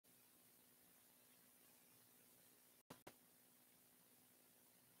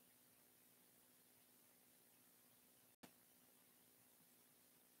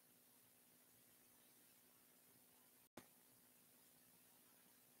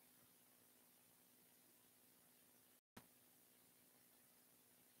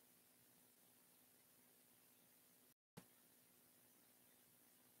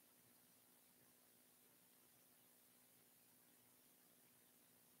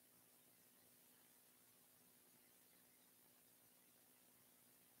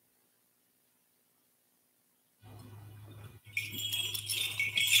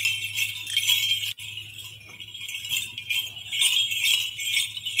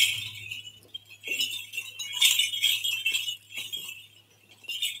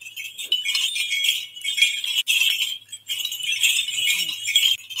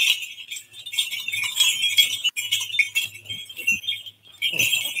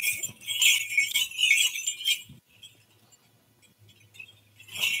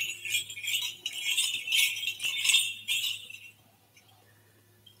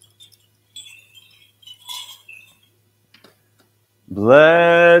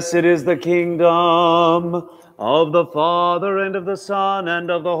Blessed is the kingdom of the Father, and of the Son,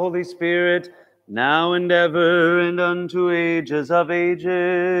 and of the Holy Spirit, now and ever, and unto ages of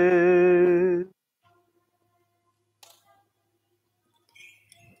ages.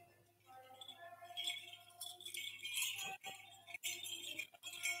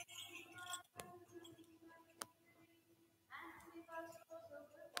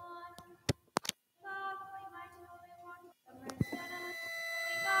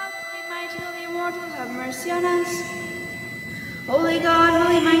 Have mercy on us. Holy God,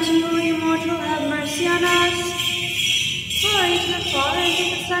 holy mighty, holy immortal, have mercy on us. Glory to the Father, and to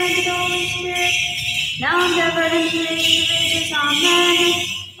the Son, and to the Holy Spirit, now and ever, and unto the ages of ages. Amen.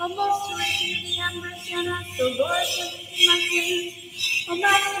 O most holy, have mercy on us. O Lord, forgive my sins. O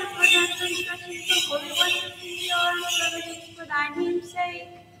Master, for thy transgressions, the Holy One, receive your infirmities for thy name's sake.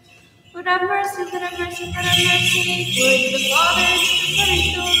 Lord, have mercy, Lord, have mercy, Lord, have mercy. Glory to the Father, and to the Son, and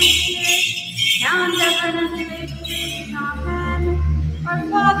to the Holy Spirit, now and ever, and unto the ages of ages. Amen. Our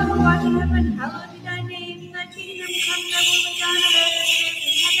Father, who art in heaven, hallowed be thy name. Thy kingdom come, thy will be done on earth as it is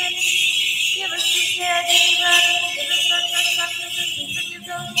in heaven. Give us this day our daily bread, and forgive us our trespasses, as we forgive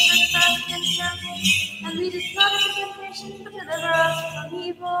those who trespass against us. And lead us not into temptation, but deliver us from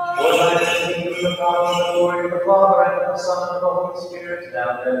evil. For thine is the kingdom, the power, and the glory of the Father, and of the Son, and of the Holy Spirit, now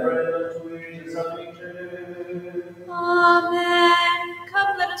and ever, and unto ages of ages. Amen.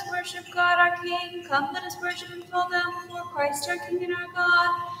 Come, let us worship God our King. Come, let us worship and fall down before Christ our King and our God.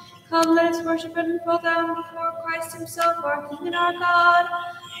 Come, let us worship and fall down before Christ himself, our King and our God.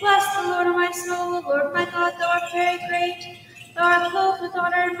 Bless the Lord, O my soul, O Lord my God, thou art very great. Thou art clothed with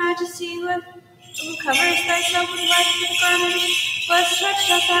honor and majesty, who coverest thyself with light as a garment, who hast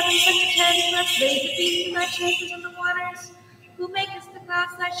stretched out the heavens like a tent, who hast laid the beams of thy chambers on the waters, who makest the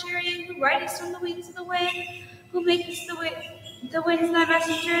clouds thy chariot, who ridest on the wings of the wind, who makest the winds thy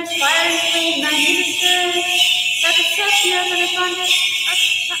messengers, fire and flame thy ministers, that hast set the earth on its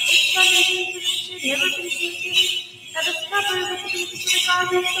foundations, that it should never be shaken, that hast covered with the deepest of the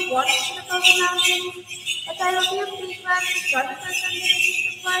garments, the waters should above the mountains, that thy rebuke these clouds, the darkness thy thunder, the heat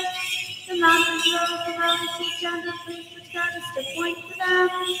of light, the mountains rose, the mountains seek down the place which thou didst appoint for them.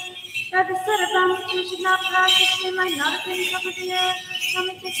 Thou didst set a bound that we should not pass, that they might not have been covered the earth. Thou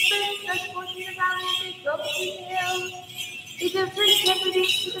makest springs gush forth in the valleys, they flow between the hills. They give drink every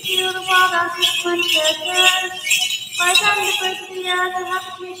beast to the field, the wild asses quench their thirst. By them the birds of the air, their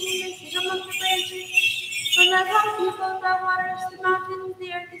habitation, they feed among the branches. From thy rock you flow thy waters, the mountains,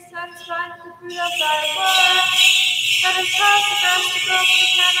 the earth is satisfied with the fruit of thy work. That has caused the grass to grow for the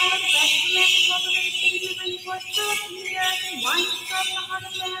cattle, and the best of the land to cultivate the city, to bring forth fruit from the earth, and wine to fill the heart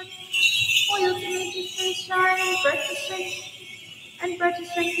of man, oil to make his face shine, and bread to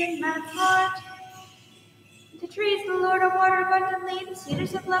strengthen man's heart. The trees the Lord are watered abundantly, the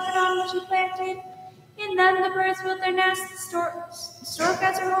cedars of Lebanon which he planted. In them the birds build their nests, the stork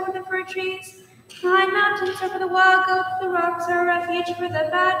has her home in the fir trees. The high mountains are for the wild goats, the rocks are a refuge for the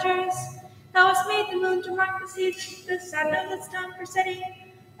badgers. Thou hast made the moon to mark the seasons, the sun of its time for setting.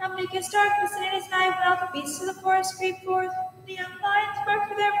 Thou makest darkness and it is night, when all the beasts of the forest creep forth. The young lions bark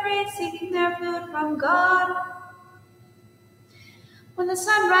for their prey, seeking their food from God. When the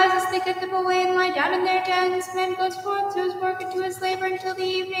sun rises, they get them away and lie down in their dens. Man goes forth to his work and to his labor until the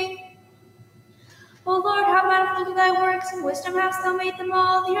evening. O Lord, how manifold are thy works, and wisdom hast thou made them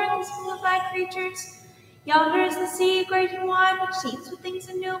all. The earth is full of thy creatures. Yonder is the sea, great and wide, which teems with things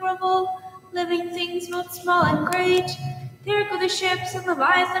innumerable, living things both small and great. There go the ships and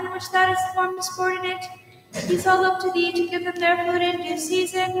Leviathan, which thou hast formed to sport in it. These all look to thee to give them their food in due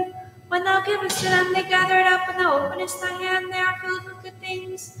season. When thou givest to them, they gather it up. When thou openest thy hand, they are filled with good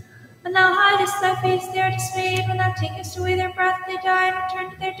things. When thou hidest thy face, they are dismayed. When thou takest away their breath, they die and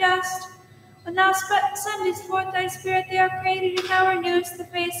return to their dust. When thou sendest forth thy spirit, they are created, and thou renewest the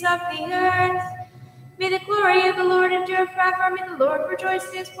face of the earth. May the glory of the Lord endure forever. May the Lord rejoice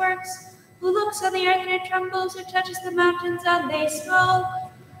in his works. Who looks on the earth and it trembles, who touches the mountains and they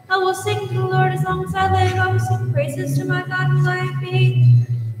swell. I will sing to the Lord as long as I live. I will sing praises to my God who I have made.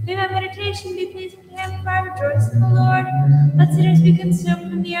 May my meditation be pleasing to him, for I rejoice in the Lord. Let sinners be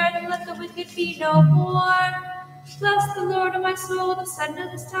consumed from the earth, and let the wicked be no more. Bless the Lord, O my soul, the sun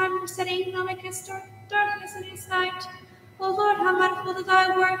of his time for setting, thou makest darkness in his night. O Lord, how manifold are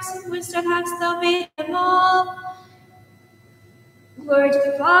thy works, and wisdom hast thou made them all. Glory to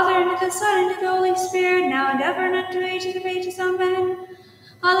the Father, and to the Son, and to the Holy Spirit, now and ever, and unto ages of ages. Amen.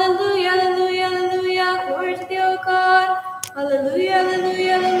 Alleluia, alleluia, alleluia, glory to thee, O God. Alleluia,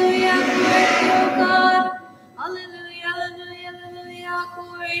 alleluia, alleluia, glory to thee, O God. Alleluia, alleluia, alleluia,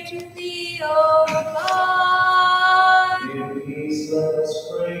 glory to thee, O God. In peace, let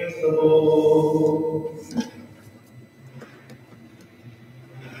us praise the Lord.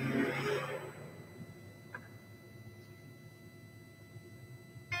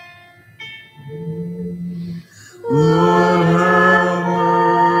 Lord, have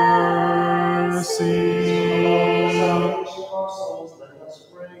mercy. Salvation of our souls, let us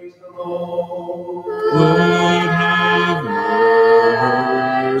praise the Lord. Lord, have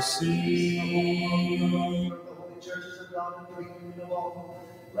mercy. The holy churches of God and the communion of all,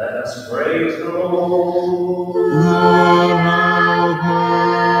 let us praise the Lord. Lord, have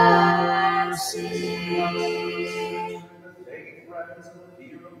mercy. The faith, reverence, and the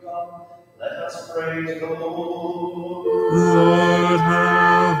fear of God, let us praise the Lord. Lord,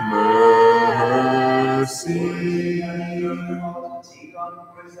 have mercy.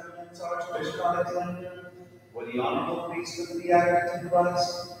 For the honorable priest of the Anglican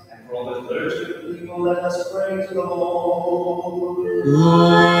Christ, and for all the clergy of the people, let us praise the Lord.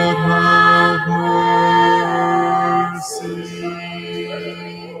 Lord, have mercy.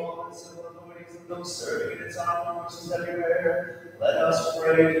 For all the civil authorities and those serving in its armed forces everywhere, let us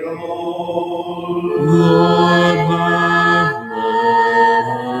praise the Lord. Lord, have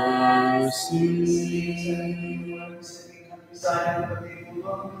mercy.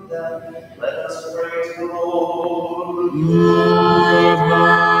 Let us praise the Lord. Lord,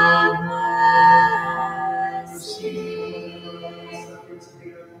 have mercy.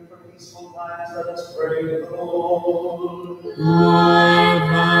 For peaceful times, let us praise the Lord. Lord,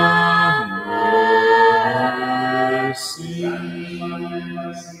 have mercy.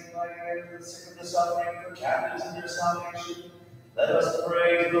 The suffering for captives in their salvation, let us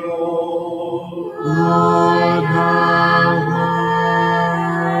praise the Lord. Lord, have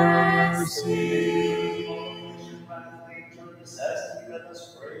mercy. Let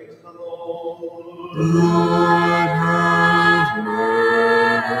us praise the Lord. Lord, have mercy.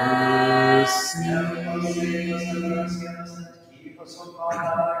 Keep us from God,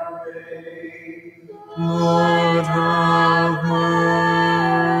 I pray. Lord, have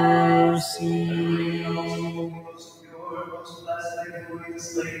mercy. Most pure, most blessed, and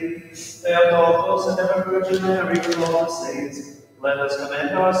glorious Lady, Theotokos and ever Virgin Mary, with all the saints, let us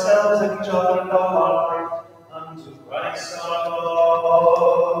commend ourselves and each other and all our life unto Christ our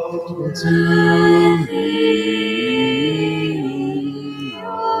God. To thee, O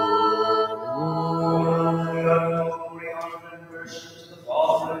Lord. Glory, honor, and worship to the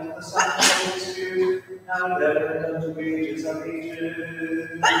Father, and to the Son, and to the Holy Spirit, now and ever, and unto ages of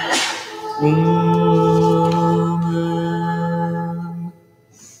ages. Amen.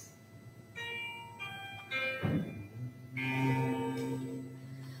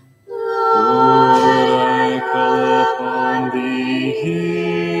 Lord, I call upon thee,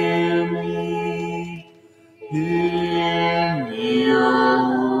 hear me, O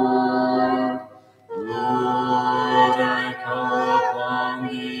Lord. Lord, I call upon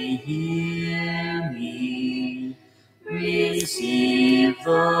thee, hear me, receive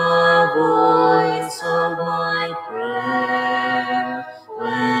the voice of my prayer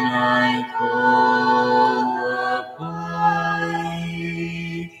when I call upon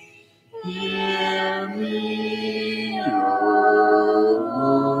thee. Hear me, O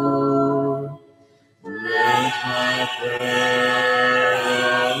Lord. Let my prayer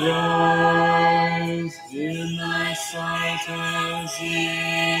arise in thy sight as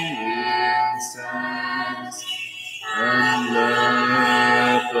incense, and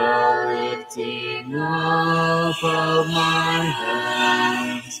let the lifting up of my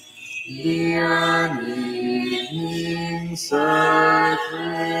hands be an evening sacrifice.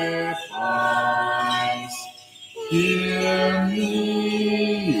 Hear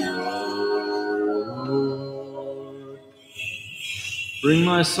me, O Lord. Bring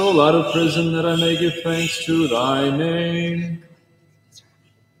my soul out of prison, that I may give thanks to thy name.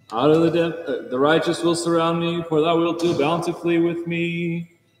 Out of the depth, the righteous will surround me, for thou wilt do bountifully with me.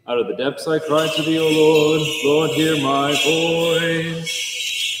 Out of the depths I cry to thee, O Lord. Lord, hear my voice.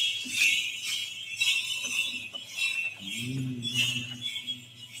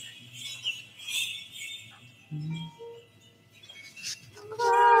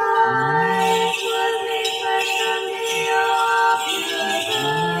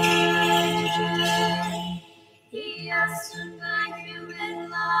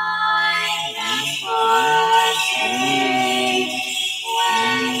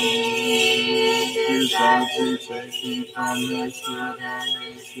 To take me from this world and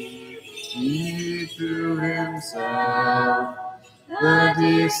receive me to himself. The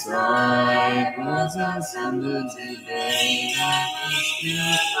disciples assembled today at his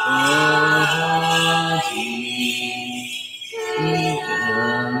pure body.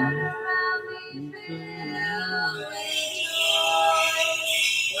 freedom, we filled with joy.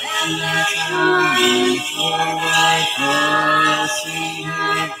 When the time for thy passing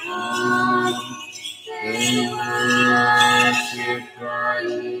had come, they worship,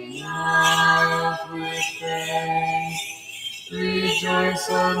 crying out with praise. Rejoice,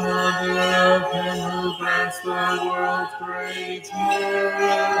 O Mother of Him who grants the world great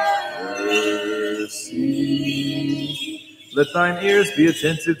mercy. Let thine ears be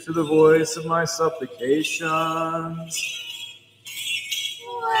attentive to the voice of my supplications.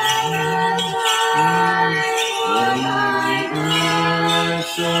 When the time for thy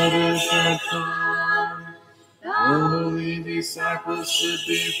mercy had come, the holy disciples stood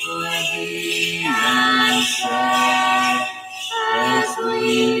before thee and said, as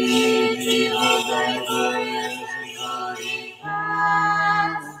we behold thy glorious and holy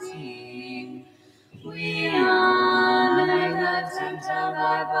passing, we honor the tent of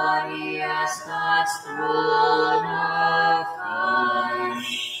thy body as God's throne of fire.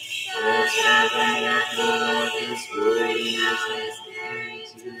 The tabernacle of His glory now is carried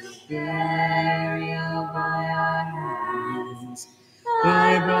to burial by our hands.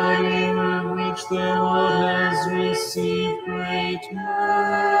 Thy body, of which the world has received great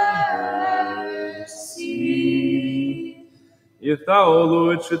mercy. If thou, O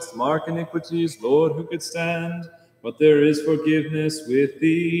Lord, shouldst mark iniquities, Lord, who could stand? But there is forgiveness with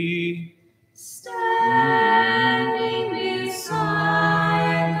thee. Standing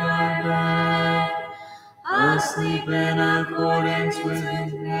beside thy bed, asleep in accordance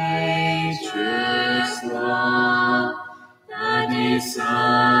with nature's law, the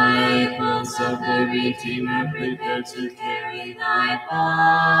disciples of the Redeemer prepared to carry thy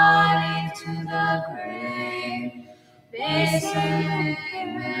body to the grave. They sang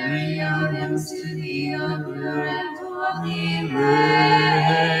merry hymns to thee, O pure and holy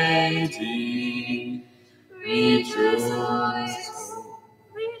Lady. Rejoice,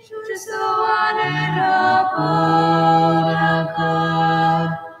 rejoice, O honored abode of God.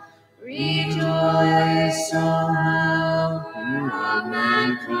 Rejoice, O helper of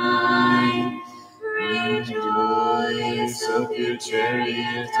mankind. Rejoice, O pure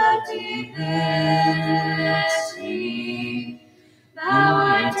chariot of divinity. Thou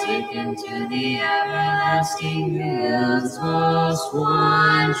art taken to the everlasting hills most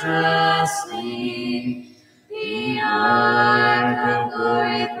wondrously. The ark of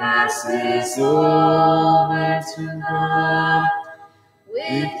glory passes over to God.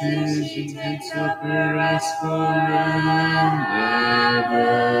 With his she takes up her rest forever,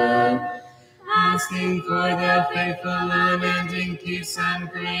 asking for the faithful unending peace and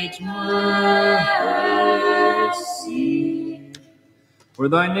great mercy. For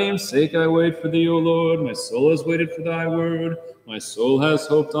thy name's sake I wait for thee, O Lord. My soul has waited for thy word. My soul has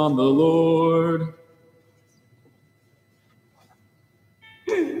hoped on the Lord.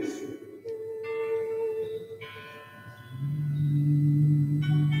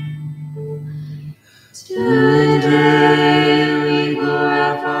 Today we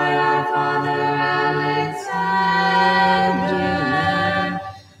glorify our Father Alexander.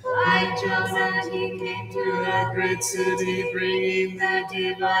 Like Joseph, he came to a great city, bringing the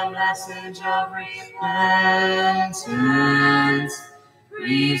divine message of repentance,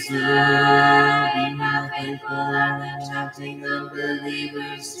 preserving the faithful and attracting the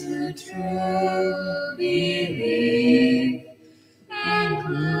believers to true belief,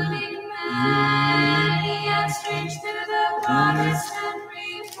 including many estranged through the Protestant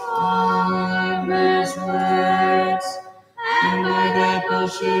reformers' words, and by that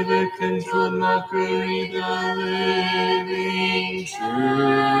Bolshevik-controlled mockery, the living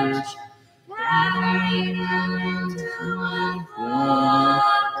church, gathering them into one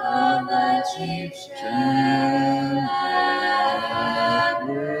flock of the chief shepherd.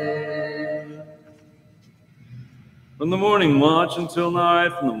 From the morning watch until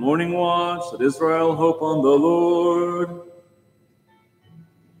night, from the morning watch, let Israel hope on the Lord.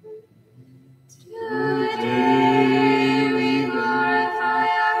 Today we glorify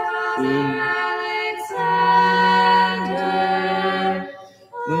our Father Alexander.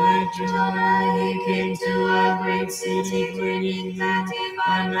 Like Jonah, he came to a great city, bringing the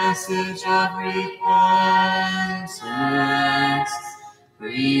divine message of repentance,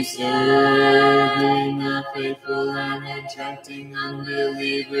 preserving the faithful and attracting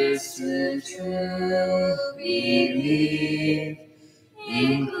unbelievers to true belief,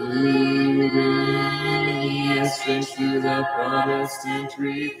 including estranged through the Protestant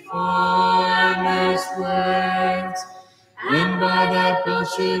reformers' words, and by that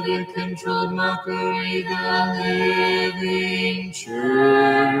Bolshevik-controlled mockery, the living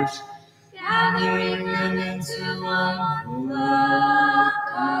church, gathering them into one flock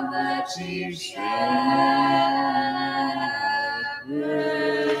of the chief shepherd.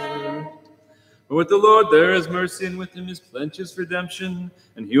 For with the Lord there is mercy, and with him is plenteous redemption,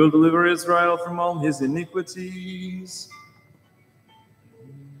 and he will deliver Israel from all his iniquities.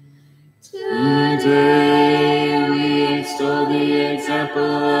 Today we extol the example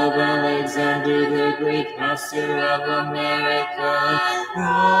of Alexander, the great pastor of America,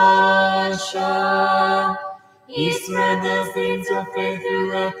 Russia. He spread the things of faith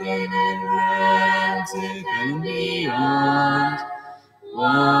throughout the Atlantic and beyond,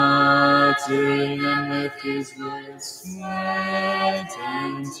 watering them with his blood, sweat,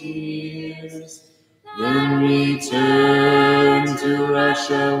 and tears. Then returned to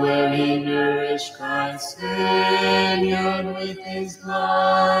Russia, where he nourished Christ's vineyard with his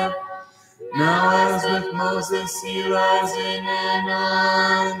blood. Now as with Moses he lies in an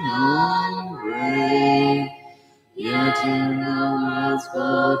unknown grave, yet in the worlds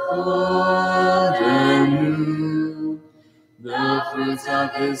both old and new, the fruits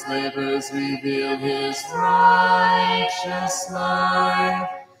of his labors reveal his righteous life,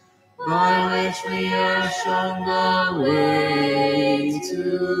 by which we are shown the way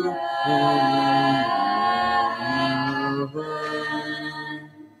to heaven.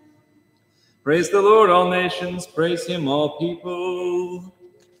 Praise the Lord, all nations. Praise him, all people.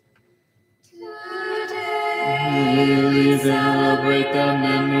 Today we celebrate the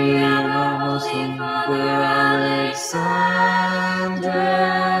memory of our most holy Father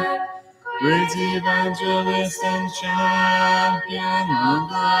Alexander, great evangelist and champion of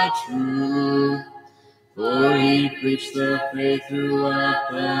the truth. For he preached the faith throughout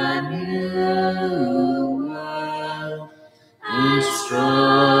the New World, and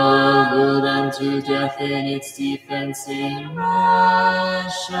struggled unto death in its defense in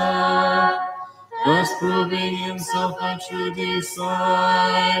Russia, thus proving himself a true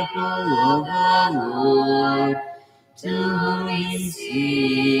disciple of the Lord, to whom he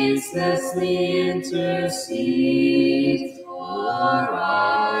ceaselessly intercedes for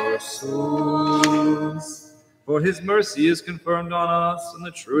our souls. For his mercy is confirmed on us, and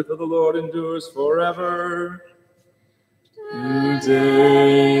the truth of the Lord endures forever.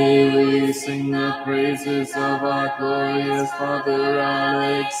 Today we sing the praises of our glorious Father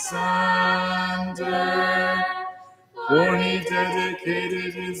Alexander, for he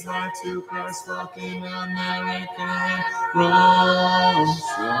dedicated his life to Christ, walking America and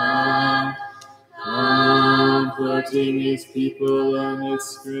Russia, comforting his people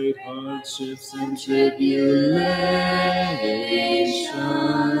amidst great hardships and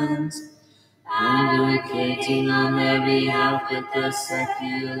tribulations, advocating on their behalf with the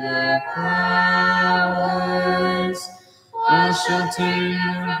secular powers, while sheltering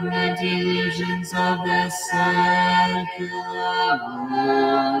from the delusions of the secular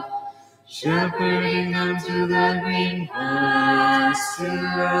world, shepherding them to the green pasture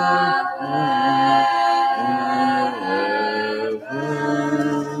of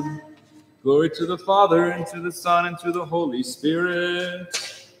heaven. Glory to the Father, and to the Son, and to the Holy Spirit.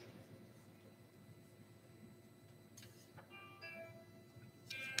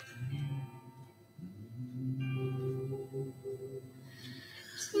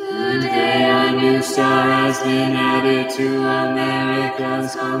 Today a new star has been added to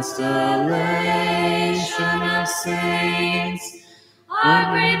America's constellation of saints.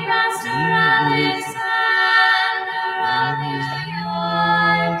 Our great pastor Alexander of New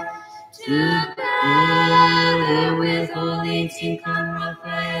York, together with Holy Tikhon,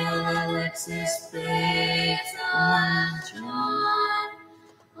 Raphael, Alexis, Faith, and John,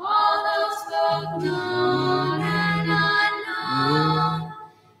 all those both known and unknown,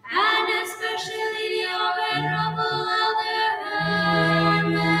 and especially the venerable Elder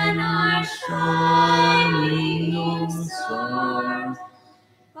Herman, our shining star.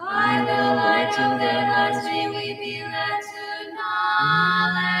 By the light of their lives may we be led to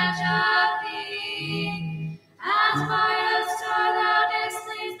knowledge of thee, as by a star thou didst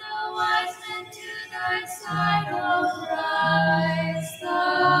lead the wise men to thy side, O Christ the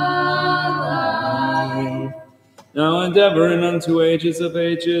light. Now and ever and unto ages of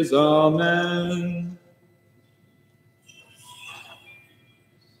ages. Amen.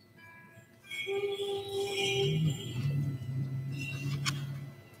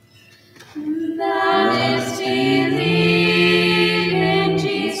 Thou didst believe in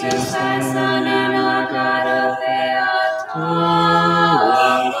Jesus, thy Son, and our God of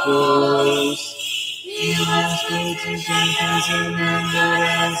Theotokos. He has created Gentiles and men that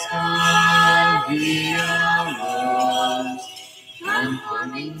has God be ours.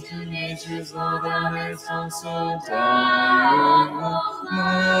 Conforming to nature's law, thou hast also done, O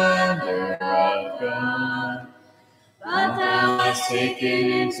Mother of God. But thou hast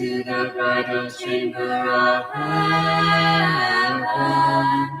taken into the bridal chamber of heaven.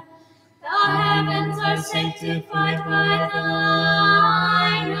 The heavens are sanctified by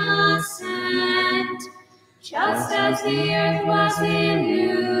thine ascent, just as the earth was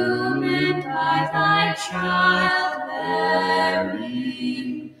illumined by thy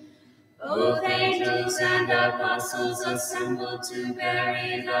childbearing. Both angels and apostles assembled to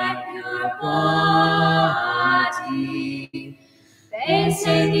bury thy pure body. They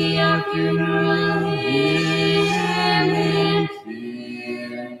say the funeral hymn in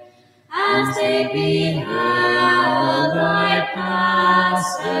fear, as they beheld thy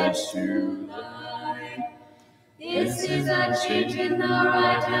passage through life. This is a change in the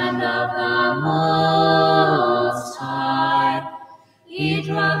right hand of the Most High. He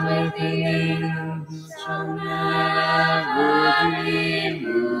dwelt within who shall never be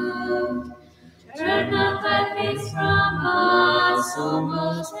moved. Turn not thy face from us, O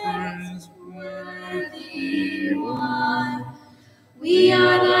most praiseworthy one. We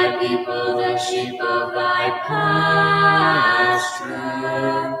are thy people, the sheep of thy pasture,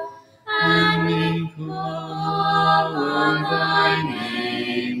 and we call on thy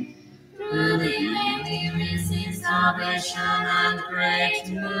name. Through thee may we receive salvation and great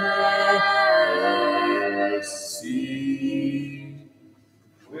mercy.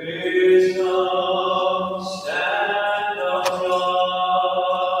 Wisdom, stand upright.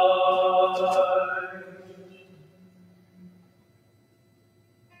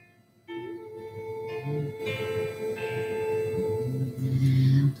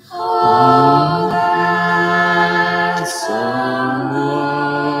 Awesome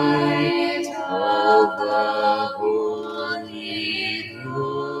light of the holy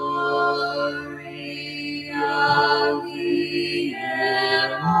glory of the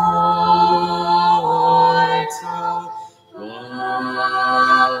immortal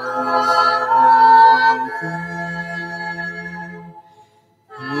Father.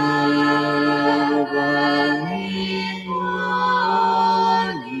 Heavenly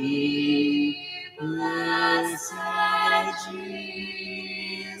glory, blessed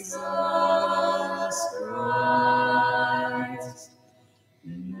Jesus Christ.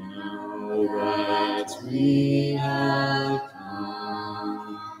 Now that we have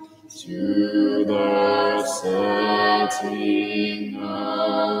come to the setting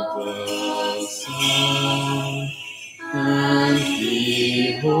of the sun, and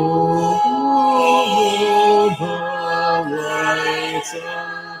behold the light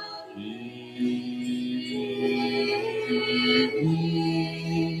of evening,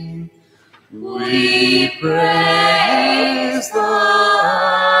 we praise the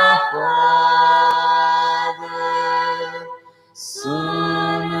Father,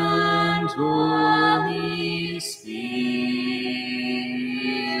 Son, and Holy Spirit,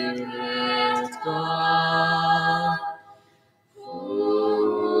 God.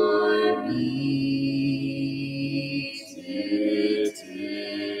 For meet it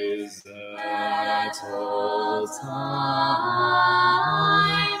is at all times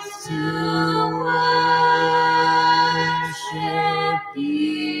to worship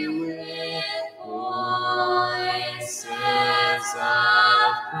thee with voices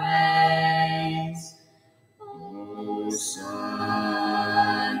of praise, O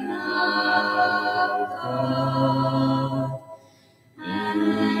Son of God,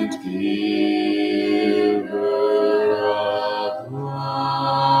 and giver of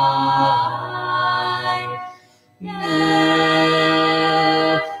life. Therefore,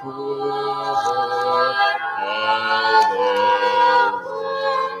 hallowed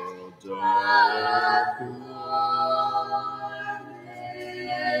doth glorify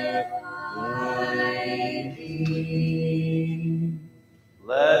thee.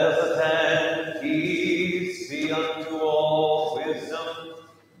 Let us attend. Peace be unto all. Wisdom,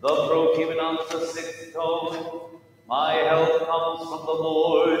 the provenance of the sixth tone. My help comes from the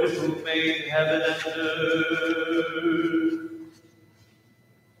Lord who made heaven and earth.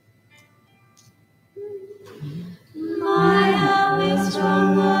 My help is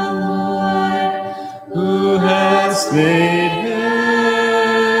from the Lord, who has made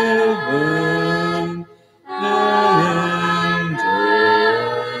heaven and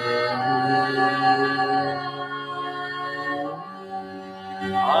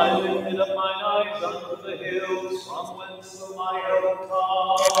I lifted up mine eyes unto the hills, from whence will my help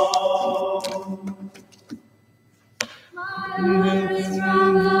come? Help is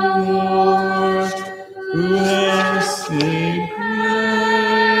from the Lord, who has made heaven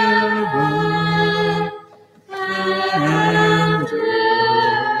and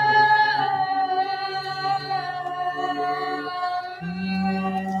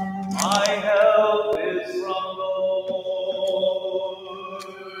My help is from the Lord,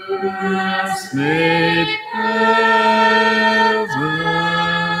 who has made heaven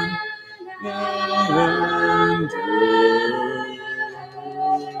and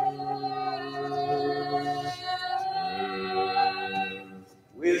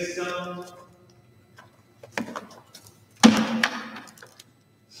wisdom.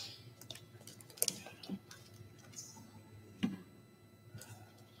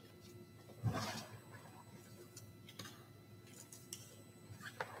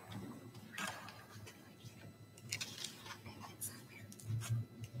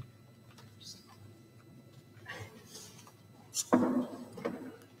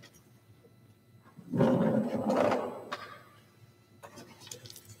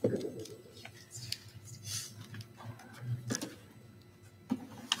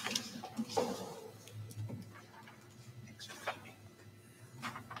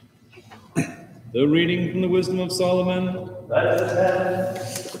 The reading from the Wisdom of Solomon. Let us attend.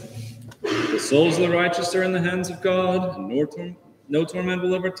 The souls of the righteous are in the hands of God, and no torment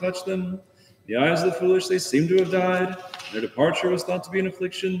will ever touch them. The eyes of the foolish, they seem to have died. Their departure was thought to be an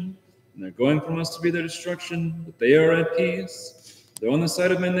affliction, and their going from us to be their destruction. But they are at peace. Though on the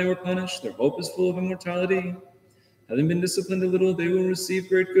sight of men they were punished, their hope is full of immortality. Having been disciplined a little, they will receive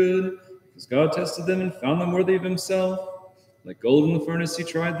great good, because God tested them and found them worthy of himself. Like gold in the furnace he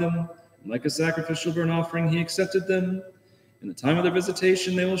tried them, and like a sacrificial burnt offering he accepted them. In the time of their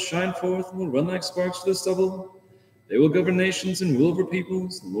visitation they will shine forth and will run like sparks to the stubble. They will govern nations and rule over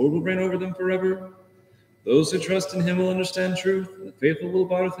peoples. The Lord will reign over them forever. Those who trust in him will understand truth, and the faithful will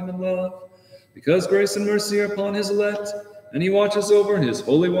abide with him in love. Because grace and mercy are upon his elect, and he watches over his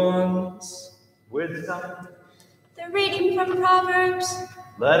holy ones. Wisdom. The reading from Proverbs.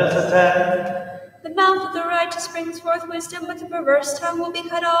 Let us attend. The mouth of the righteous brings forth wisdom, but the perverse tongue will be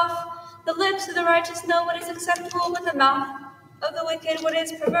cut off. The lips of the righteous know what is acceptable, but the mouth of the wicked what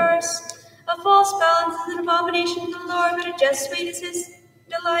is perverse. A false balance is an abomination to the Lord, but a just weight is his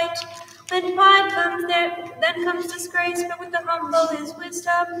delight. When pride comes, then comes disgrace, but with the humble is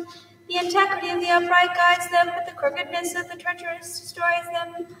wisdom. The integrity of the upright guides them, but the crookedness of the treacherous destroys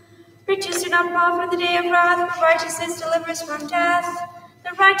them. Riches do not profit in the day of wrath, but righteousness delivers from death.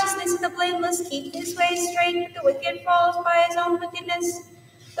 The righteousness of the blameless keep his way straight, but the wicked falls by his own wickedness.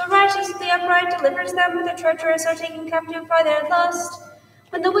 The righteous of the upright delivers them, but the treacherous are taken captive by their lust.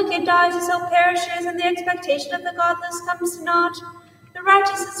 When the wicked dies, his soul perishes, and the expectation of the godless comes to naught. The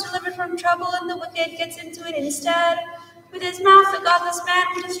righteous is delivered from trouble, and the wicked gets into it instead. With his mouth the godless man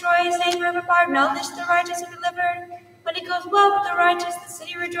will destroy his neighbor, but by knowledge the righteous are delivered. When it goes well with the righteous, the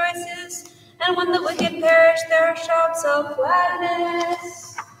city rejoices, and when the wicked perish, there are shouts of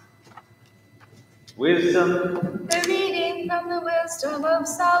gladness. Wisdom. The reading from the Wisdom of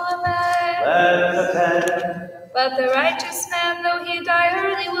Solomon. Let us attend. But the righteous man, though he die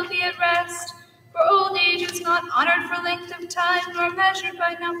early, will be at rest. For old age is not honored for length of time, nor measured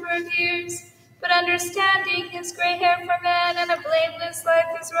by number of years. But understanding is gray hair for man, and a blameless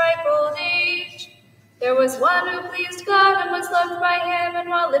life is ripe old age. There was one who pleased God and was loved by him, and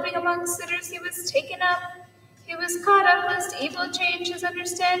while living among sinners he was taken up. He was caught up lest evil change his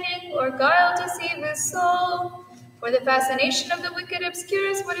understanding, or guile deceive his soul. For the fascination of the wicked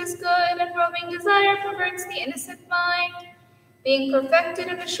obscures what is good, and roaming desire perverts the innocent mind. Being perfected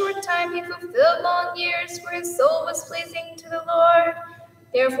in a short time, he fulfilled long years, for his soul was pleasing to the Lord.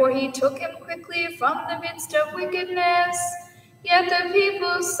 Therefore he took him quickly from the midst of wickedness. Yet the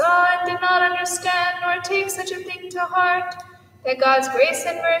people saw and did not understand, nor take such a thing to heart, that God's grace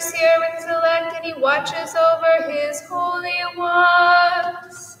and mercy are with his elect, and he watches over his holy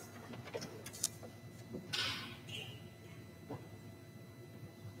ones.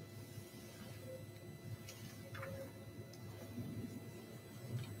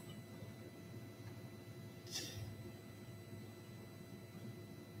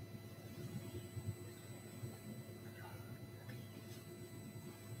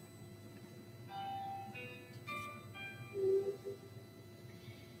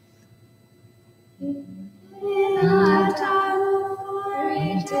 In our time of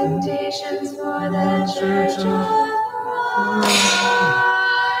great temptations for the Church of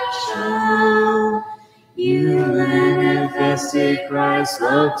Russia, you manifested Christ's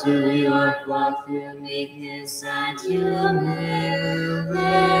love to your flock through meekness and humility.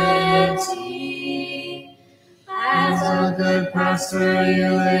 As a good pastor,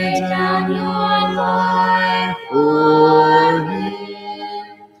 you lay down your life for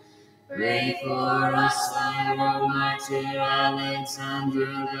him. Pray for us, Lord Almighty Alexander,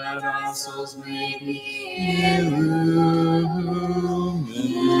 that our souls may be illumined.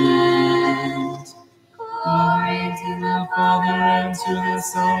 Glory to the Father, and to the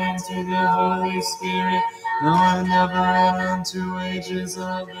Son, and to the Holy Spirit, now and ever, and unto ages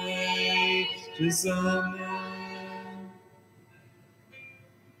of ages. Amen.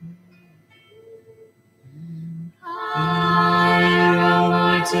 Higher,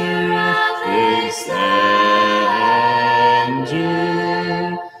 Almighty Alexander,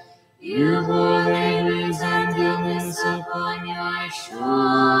 you bore labors and illness upon your shoulders,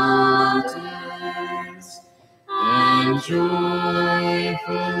 and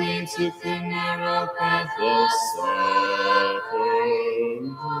joyfully took the narrow path of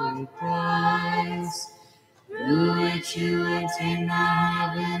sacrifice, through which you attain the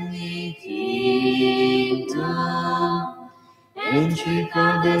heavenly kingdom. Entreat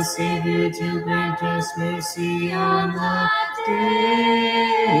God the Savior to grant us mercy on the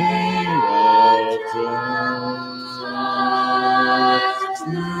day of judgment.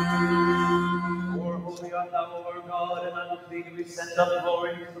 For holy art thou, O our God, and unto thee we send up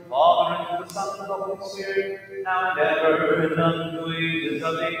glory to the Father, and to the Son, and to the Holy Spirit, now and ever, and unto ages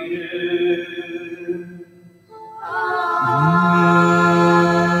of ages. Amen.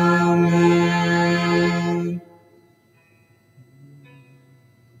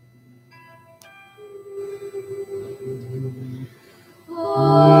 Holy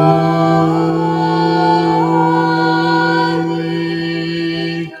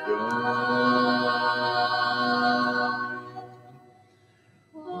God,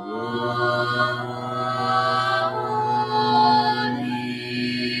 holy,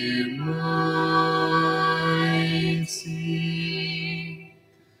 mighty,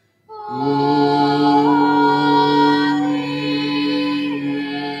 holy,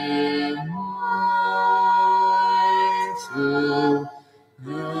 immortal,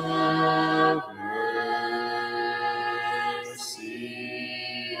 have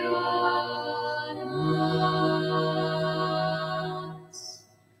mercy on us.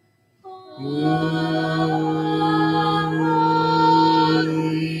 Holy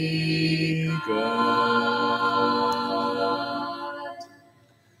God,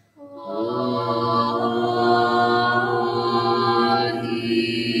 holy,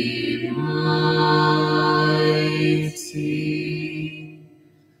 mighty,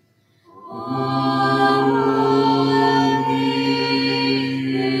 holy,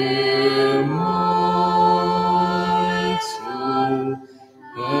 immortal,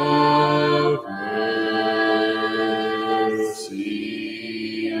 have mercy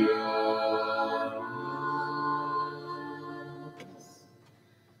on us.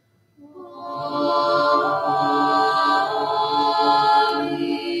 Holy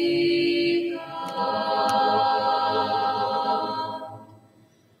God, holy,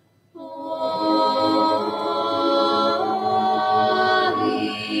 mighty,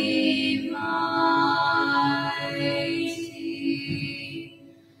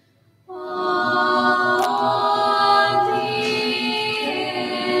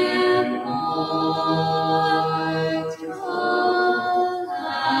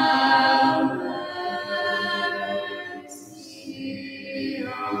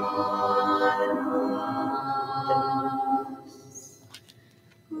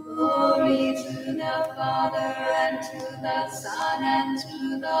 glory to the Father, and to the Son, and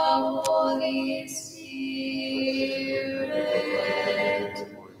to the Holy Spirit,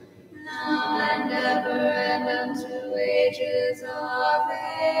 now and ever, and unto ages of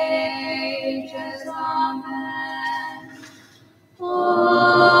ages. Amen. Holy,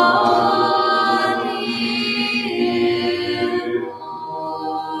 immortal,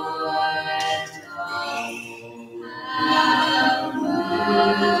 have mercy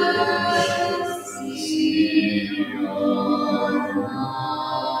on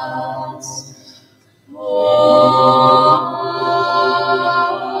us.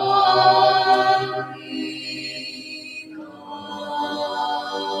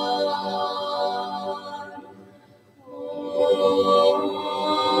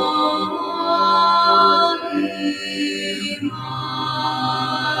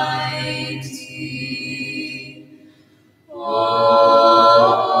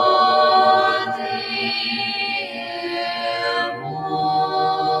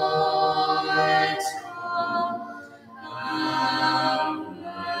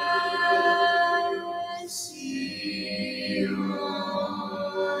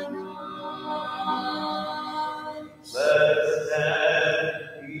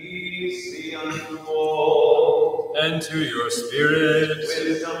 into your spirit.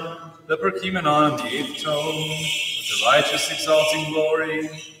 Wisdom. The Perkimenon, the 8th tone, with the righteous exalting glory,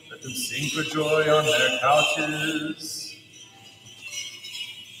 let them sing for joy on their couches.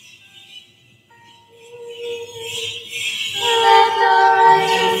 Let the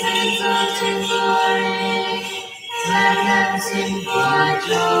righteous exalt in glory. Let them sing for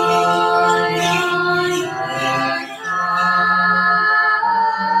joy on their couches.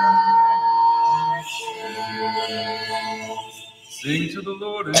 Sing to the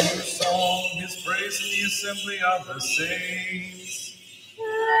Lord a new song, his praise in the assembly of the saints.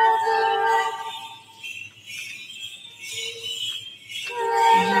 Let the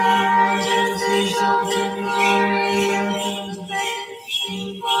righteous exalt in glory. Let them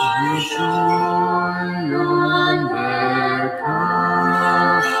sing for joy on their couches.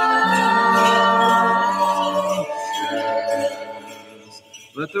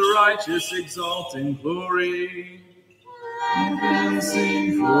 Let the righteous exalt in glory. Let them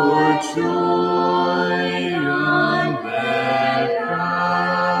sing for joy on their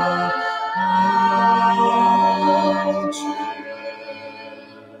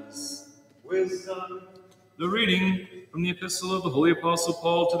couches. Wisdom. The reading from the epistle of the Holy Apostle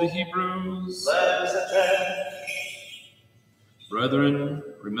Paul to the Hebrews. Let us attend. Brethren,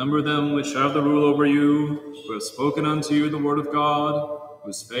 remember them which have the rule over you, who have spoken unto you the word of God,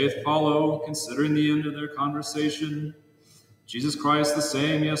 whose faith follow, considering the end of their conversation. Jesus Christ the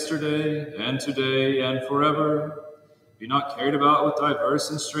same yesterday, and today, and forever. Be not carried about with diverse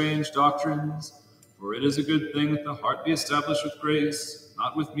and strange doctrines, for it is a good thing that the heart be established with grace,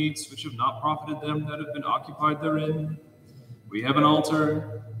 not with meats which have not profited them that have been occupied therein. We have an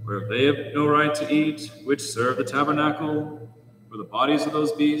altar, where they have no right to eat, which serve the tabernacle, where the bodies of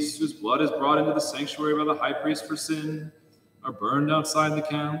those beasts whose blood is brought into the sanctuary by the high priest for sin are burned outside the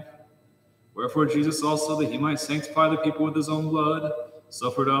camp. Wherefore Jesus also, that he might sanctify the people with his own blood,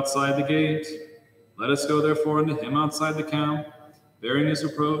 suffered outside the gate. Let us go therefore unto him outside the camp, bearing his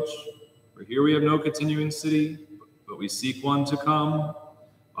reproach. For here we have no continuing city, but we seek one to come.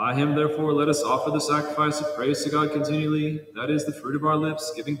 By him therefore let us offer the sacrifice of praise to God continually, that is the fruit of our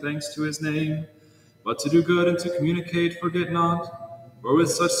lips, giving thanks to his name. But to do good and to communicate, forget not, for with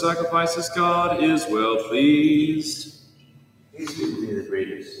such sacrifices God is well pleased. Please be with the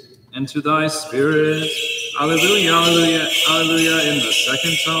readers. And to thy spirit, alleluia, alleluia, alleluia, in the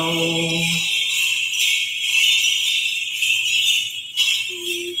second tone.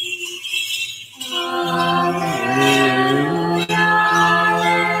 Alleluia,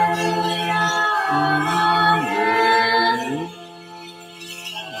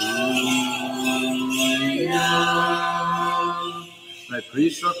 alleluia. Thy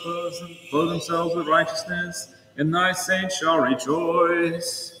priests shall clothe themselves with righteousness, and thy saints shall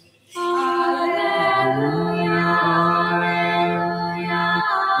rejoice. Alleluia, alleluia,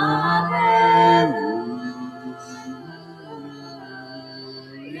 alleluia.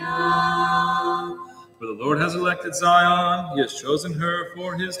 For the Lord has elected Zion, he has chosen her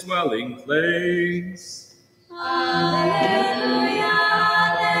for his dwelling place. Alleluia,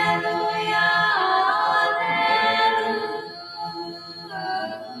 alleluia,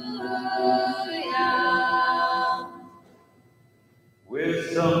 alleluia.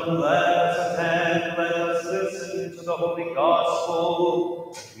 Wisdom, let us attend, let us listen to the Holy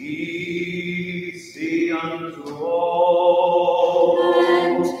Gospel. Peace be unto all.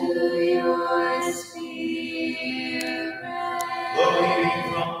 And to your spirit. The reading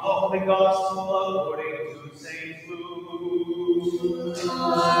from the Holy Gospel according to St. Luke.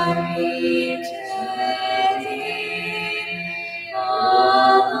 Glory to thee, O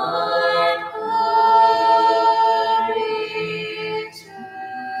Lord, glory to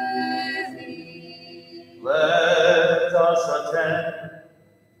thee. Let us attend.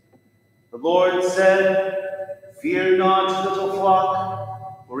 The Lord said, Fear not, little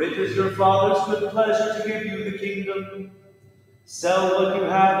flock, for it is your Father's good pleasure to give you the kingdom. Sell what you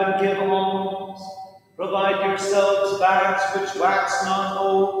have and give alms. Provide yourselves bags which wax not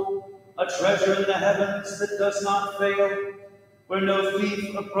old, a treasure in the heavens that does not fail, where no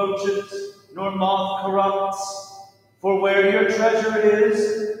thief approaches, nor moth corrupts. For where your treasure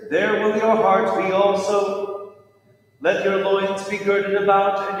is, there will your heart be also. Let your loins be girded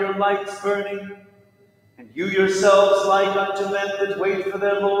about, and your lights burning. And you yourselves like unto men that wait for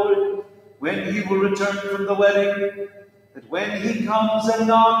their Lord, when he will return from the wedding, that when he comes and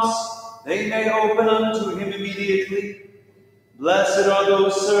knocks, they may open unto him immediately. Blessed are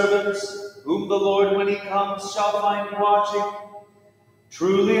those servants, whom the Lord, when he comes, shall find watching.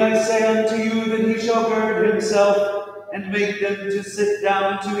 Truly I say unto you, that he shall gird himself, and make them to sit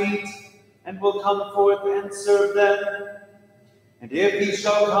down to eat, and will come forth and serve them. And if he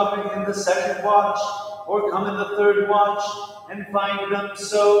shall come in the second watch, or come in the third watch, and find them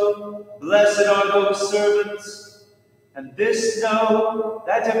so, blessed are those servants. And this know,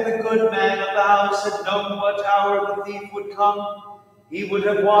 that if the good man of the house had known what hour the thief would come, he would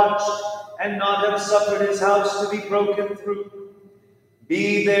have watched, and not have suffered his house to be broken through.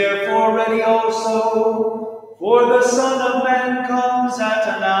 Be therefore ready also, for the Son of Man comes at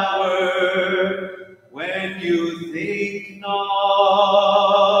an hour when you think not.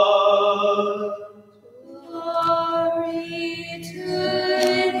 Glory to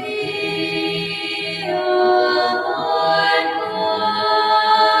thee, O Lord,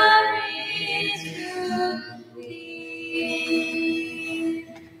 glory to thee.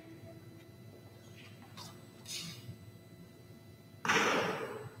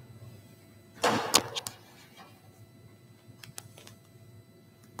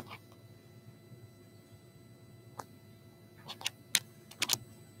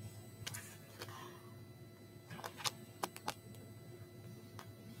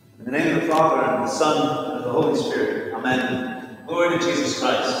 In the name of the Father, and of the Son, and of the Holy Spirit. Amen. Glory to Jesus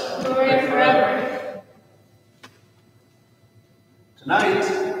Christ. Glory forever. Tonight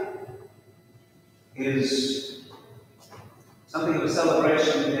is something of a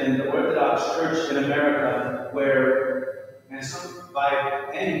celebration in the Orthodox Church in America, where, and it's not by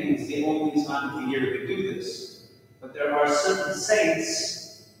any means the only time of the year we do this, but there are certain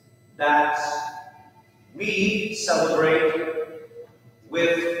saints that we celebrate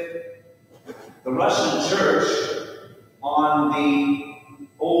with the Russian Church on the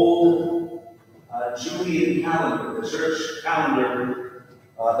old Julian calendar, the church calendar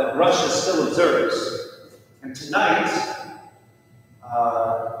that Russia still observes. And tonight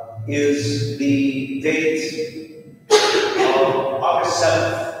is the date of August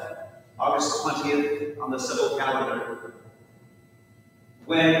 7th, August 20th on the civil calendar,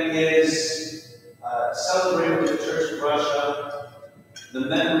 when it is celebrated in the Church of Russia the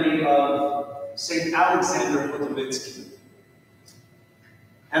memory of St. Alexander Hotovitsky.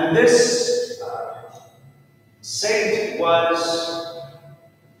 And this saint was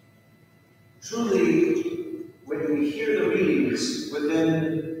truly, when we hear the readings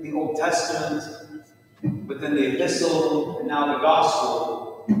within the Old Testament, within the Epistle, and now the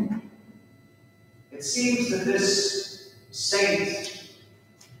Gospel, it seems that this saint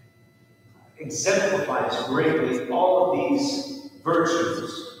exemplifies greatly all of these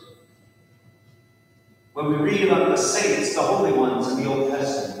virtues. When we read about the saints, the holy ones in the Old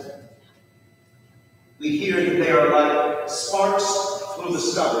Testament, we hear that they are like sparks through the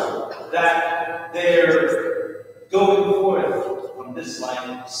stubble, that their going forth from this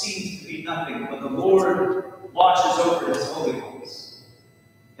life seems to be nothing, but the Lord watches over his holy ones.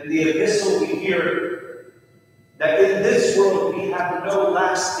 In the epistle we hear that in this world we have no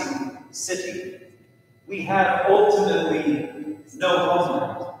lasting city. We have ultimately no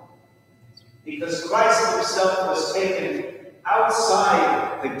homeland, because Christ himself was taken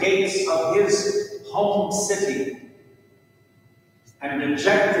outside the gates of his home city and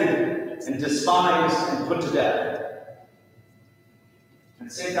rejected and despised and put to death. And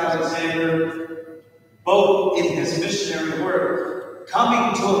St. Alexander, both in his missionary work,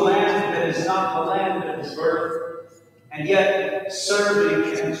 coming to a land that is not the land of his birth, and yet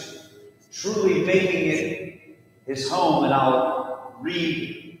serving and truly making it his home. And I'll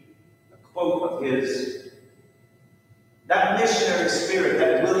read a quote of his. That missionary spirit,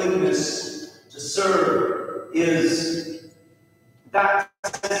 that willingness to serve, is that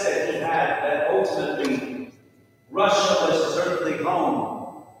sense that he had, that ultimately Russia was his earthly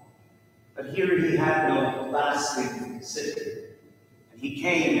home, but here he had no lasting city. And he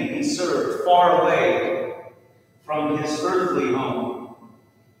came and he served far away from his earthly home.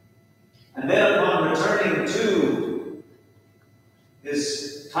 And then upon returning to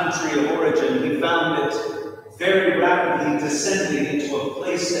his country of origin, he found it very rapidly descending into a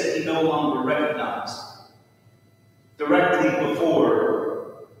place that he no longer recognized. Directly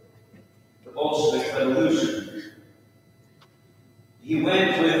before the Bolshevik Revolution, he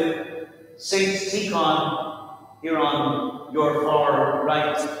went with Saint Tikhon, here on your far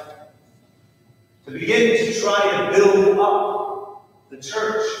right, to begin to try to build up the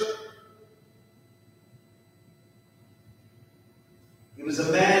church. He was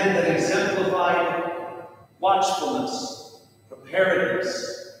a man that exemplified watchfulness,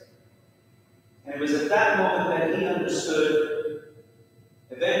 preparedness. And it was at that moment that he understood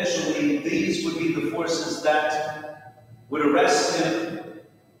eventually these would be the forces that would arrest him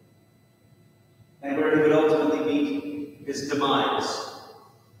and where he would ultimately meet his demise.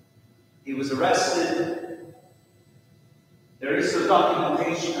 He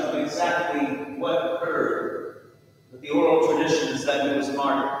documentation of exactly what occurred. But the oral tradition is that he was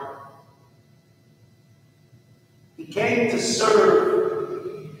martyred. He came to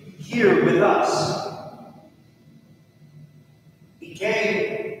serve here with us. He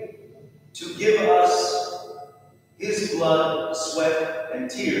came to give us his blood, sweat, and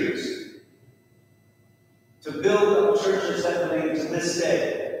tears, to build up churches that remain to this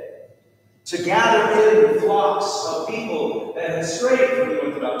day, to gather in flocks of people that had strayed from the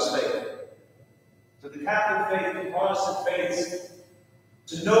Orthodox faith, to the Catholic faith, the Protestant faiths,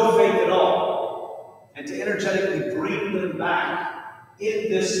 to no faith at all, and to energetically bring them back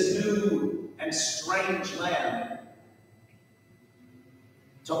in this new and strange land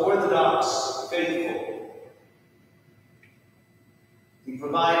to Orthodox faithful. He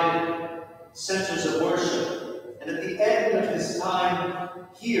provided centers of worship, and at the end of his time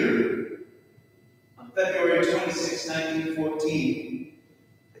here, on February 26, 1914,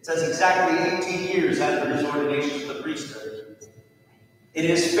 it says exactly 18 years after his ordination to the priesthood, in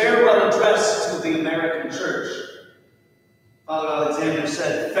his farewell address to the American Church, Father Alexander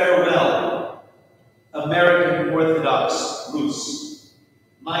said, "Farewell, American Orthodox Rus,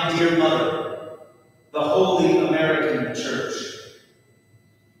 my dear mother, the Holy American Church.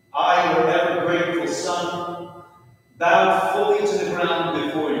 I, your ever grateful son, bow fully to the ground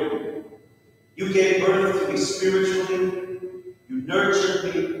before you. You gave birth to me spiritually. You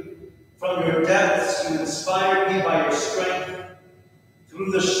nurtured me. From your depths, you inspired me by your strength.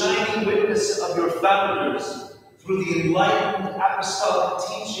 Through the shining witness of your founders, through the enlightened apostolic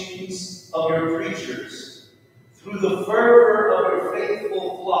teachings of your preachers, through the fervor of your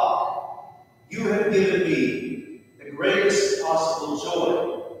faithful flock, you have given me the greatest possible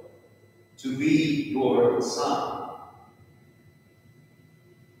joy to be your son."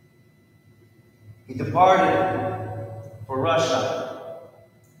 He departed for Russia.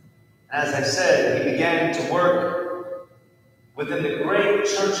 As I said, he began to work within the great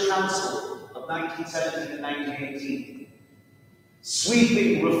church council of 1917 and 1918.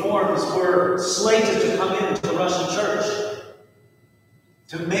 Sweeping reforms were slated to come into the Russian church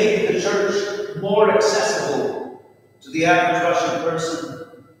to make the church more accessible to the average Russian person.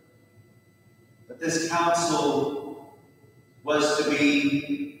 But this council was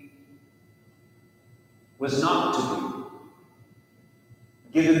not to be.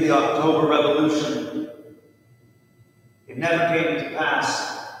 Given the October Revolution, it never came to pass,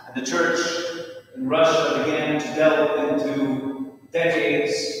 and the church in Russia began to delve into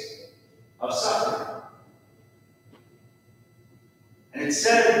decades of suffering. And it's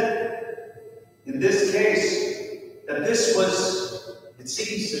said in this case that this was, it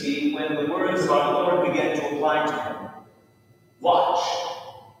seems to be, when the words of our Lord began to apply to him. Watch.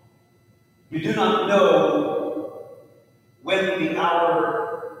 You do not know when the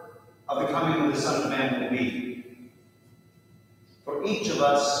hour of the coming of the Son of Man will be. For each of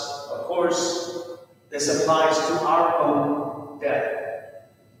us, of course, this applies to our own death.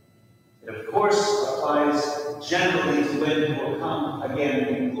 It, of course, applies generally to when he will come again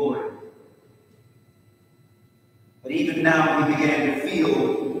in glory. But even now, he began to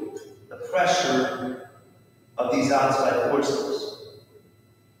feel the pressure of these outside forces.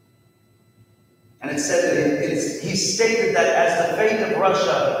 And it said that he stated that as the fate of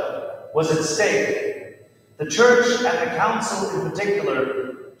Russia was at stake, the church and the council in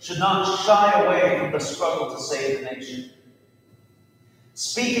particular should not shy away from the struggle to save the nation.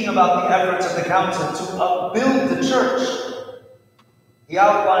 Speaking about the efforts of the council to upbuild the church, he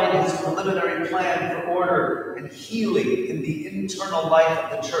outlined his preliminary plan for order and healing in the internal life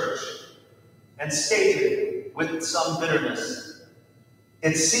of the church, and stated with some bitterness,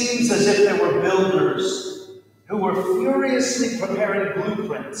 "It seems as if there were builders who were furiously preparing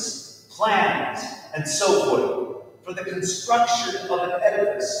blueprints, plans, and so forth for the construction of an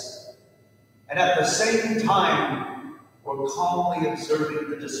edifice, and at the same time were calmly observing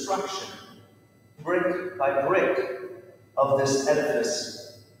the destruction, brick by brick, of this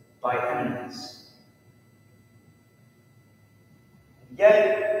edifice by enemies." And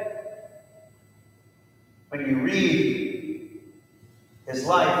yet, when you read his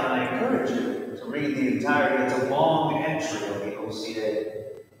life, and I encourage you to read the entirety, it's a long entry on the OCA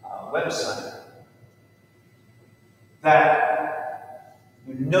website, that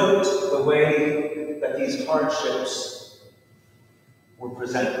you note the way that these hardships were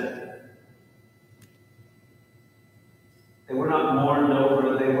presented. They were not mourned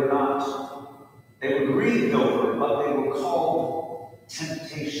over, they were grieved over, but they were called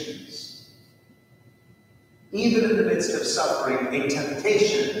temptations. Even in the midst of suffering, a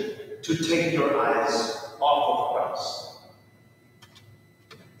temptation to take your eyes off of Christ.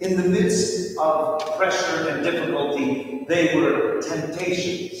 In the midst of pressure and difficulty, they were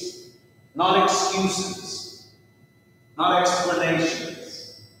temptations, not excuses, not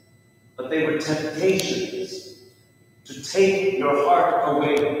explanations, but they were temptations to take your heart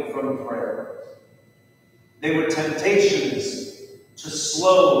away from prayer. They were temptations to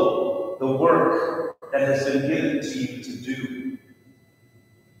slow the work that has been given to you to do.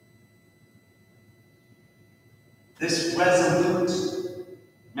 This resolute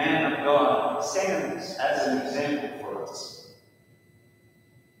man of God stands as an example for us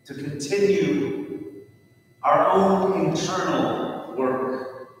to continue our own internal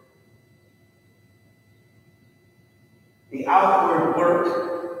work. The outward work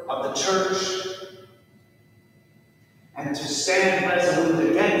of the church, and to stand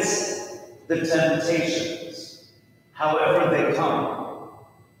resolute against the temptations, however they come,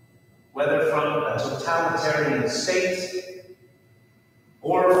 whether from a totalitarian state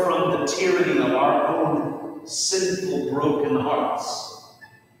or from the tyranny of our own sinful, broken hearts.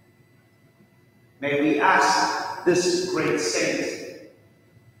 May we ask this great saint,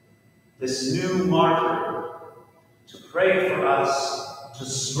 this new martyr, to pray for us, to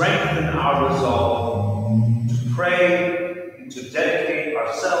strengthen our resolve, to pray and to dedicate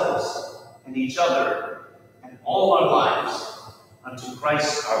ourselves and each other and all our lives unto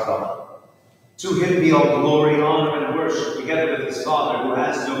Christ our God. To him be all glory, honor, and worship, together with his Father, who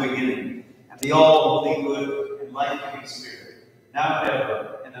has no beginning, and the all-holy, good, and life-giving Spirit, now and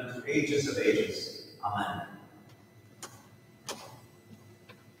ever, and unto ages of ages. Amen.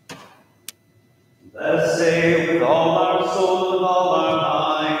 Let us say with all our soul, with all our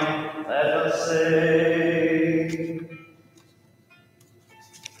mind, let us say,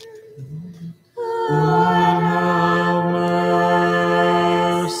 Lord, have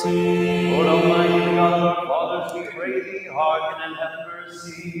mercy. Lord Almighty God, our fathers, we pray thee, hearken and have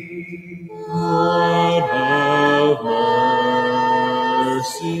mercy. Lord, have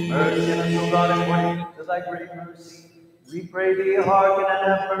mercy. Mercy on us, O God, according to thy great mercy. We pray thee, hearken and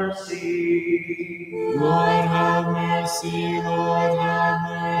have mercy. Lord, have mercy. Lord, have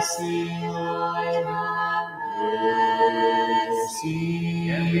mercy. Lord, have mercy.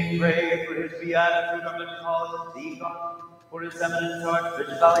 And we pray for his beatitude, our metropolitan thee, God, for his eminence,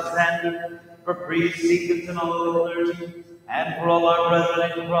 Archbishop Alexander, for priests, deacons, and all of the clergy, and for all our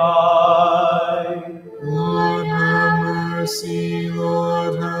brethren in Christ. Lord, have mercy.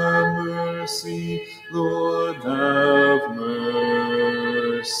 Lord, have mercy. Lord, have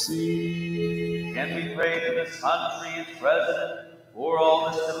mercy. And we pray for this country, its president, for all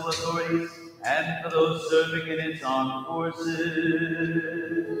the civil authorities, and for those serving in its armed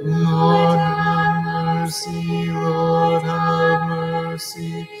forces. Lord, have mercy. Lord, have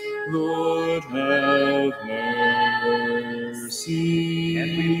mercy. Lord, have mercy.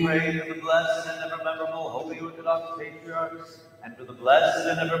 And we pray for the blessed and ever memorable Holy Orthodox Patriarchs, and for the blessed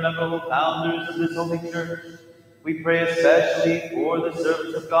and ever memorable founders of this Holy Church. We pray especially for the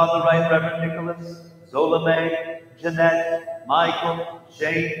servants of God, the Right Reverend Nicholas, Salome, Jeanette, Michael,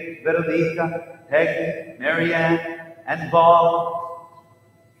 Shane, Veronica, Peggy, Marianne, and Bob.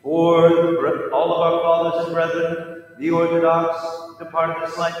 For all of our fathers and brethren, the Orthodox, departed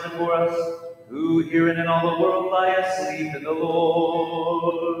this life before us, who herein and all the world lie asleep in the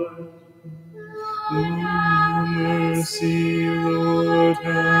Lord. Have mercy, Lord,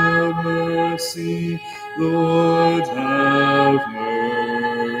 have mercy. Lord, have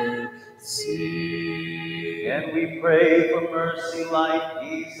mercy. And we pray for mercy, life,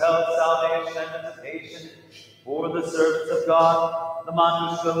 peace, health, salvation, and visitation for the servants of God, the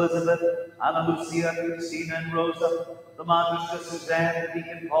Matushka Elizabeth, Anna Lucia, Christina, and Rosa, the Matushka Suzanne, the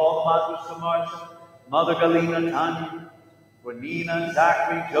Deacon Paul, the Matushka Marshall, Mother Galina, Tanya, for Nina,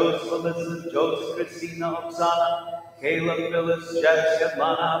 Zachary, Joseph, Elizabeth, Joseph, Christina, Oksana, Caleb, Phyllis, Jeff,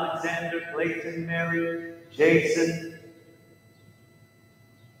 Svetlana, Alexander, Clayton, Mary, Jason,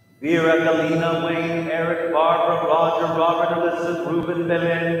 Vera, Galina, Wayne, Eric, Barbara, Roger, Robert, Elizabeth, Reuben,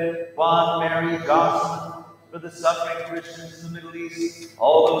 Belen, Juan, Mary, Jocelyn, for the suffering Christians in the Middle East,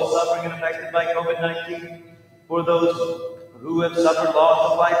 all those suffering and affected by COVID-19, for those who have suffered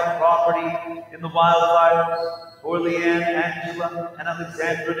loss of life and property in the wildfires, for Leanne, Angela, and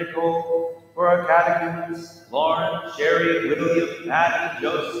Alexandra Nicole, for our catechumens, Lauren, Sherry, William, Patty,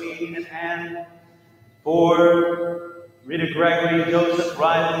 Josephine, and Anne, for Rita Gregory, Joseph,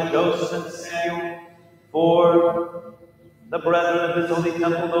 Riley, Joseph, and Samuel, for the brethren of this holy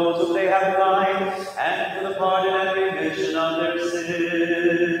temple, those who they have died, and for the pardon and remission of their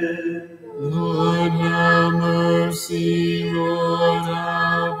sins. Lord, have mercy. Lord,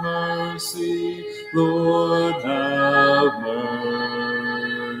 have mercy. Lord, have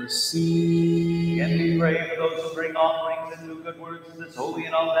mercy. Again we pray for those who bring offerings and do good works in this holy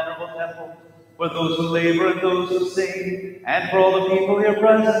and all venerable temple, for those who labor and those who sing, and for all the people here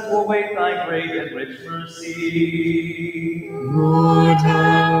present who await thy great and rich mercy. Lord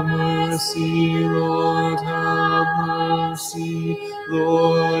have mercy, Lord have mercy,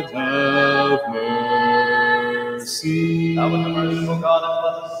 Lord have mercy. Thou art the merciful God and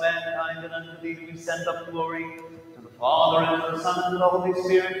lovest mankind, and unto thee we send up glory, to the Father, and to the Son, and to the Holy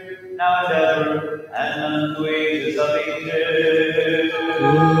Spirit, now and ever, and unto ages of ages.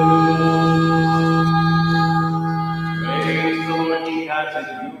 Praise the Lord, ye cats and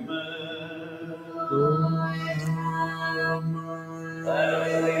human. Let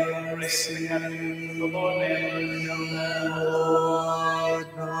us lay and praise the catechism of the Lord, may have mercy on them,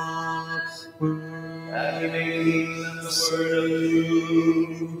 that he may teach them the word of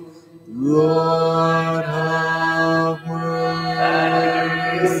truth. Lord have That he may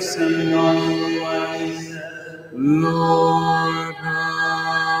reveal to them the mercy, gospel of righteousness. Lord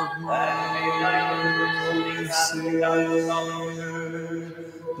have That he may unite them to the holy Catholic and apostolic church.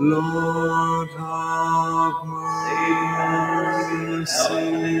 Lord have Save and mercy, help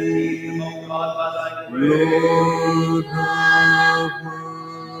them and keep them, O God, by thy grace. Lord have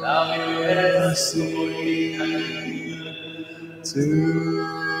Thou may prepare us to the Lord, ye mercy cats and human.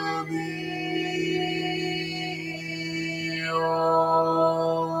 to thee, O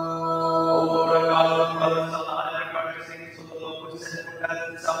Lord our God, who dwellest on the high regarded saints of the lowest and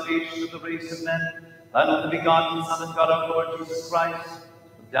forgot the salvation of the race of men, thine only begotten Son and God our Lord Jesus Christ,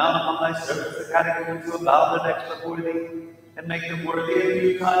 look down upon thy servants, the catechumens, who have bowed their necks before thee, and make them worthy in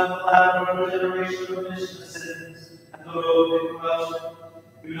due time of the latter of the generation of remission of sins, and the road to corruption.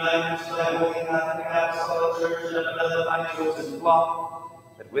 Unite us to thy holy Catholic apostolic church, and another thy chosen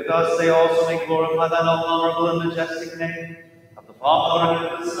flock, that with us they also may glorify thine all honorable and majestic name, of the Father, and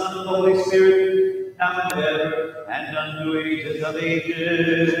of the Son, and of the Holy Spirit, now and ever, and unto ages of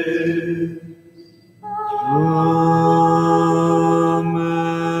ages. Amen.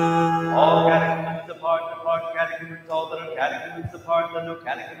 All catechumens depart, catechumens, all that are catechumens depart, let no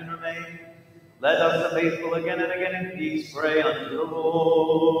catechumen remain. Let us, the faithful, again and again in peace pray unto the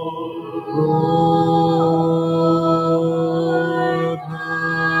Lord. Lord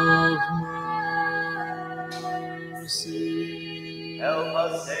have mercy. Help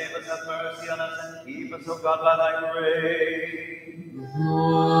us, save us, have mercy on us, and keep us, O God, by thy grace.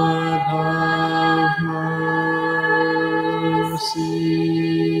 Lord have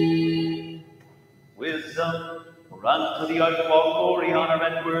mercy. Wisdom, for unto thee are all glory, honor,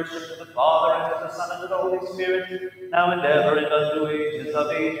 and worship to the Father, and to the Son, and to the Holy Spirit, now and ever, and unto ages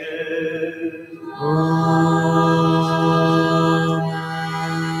of ages. Amen.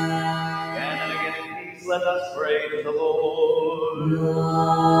 Again and again in peace, let us pray to the Lord. Lord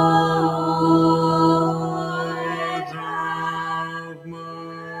have mercy.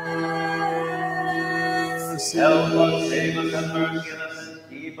 Help us, save us, have mercy on us, and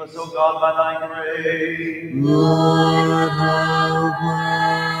keep us, O God, by thy grace. Lord have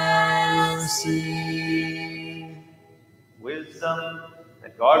mercy. Wisdom,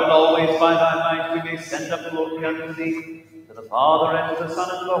 that guarded always by thy might, we may send up glory unto thee, to the Father, and to the Son,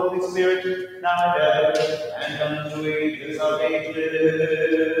 and to the Holy Spirit, now and ever, and unto ages of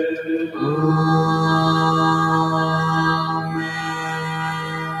ages. Amen.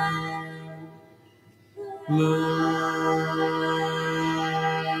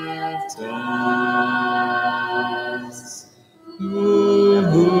 Let us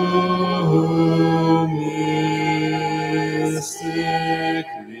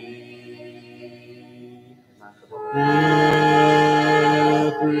mystically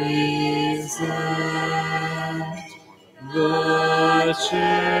represent the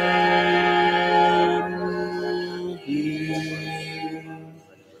cherubim,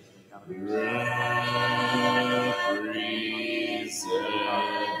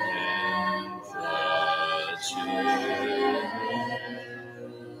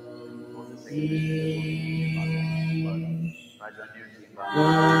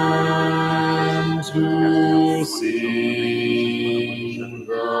 and to sing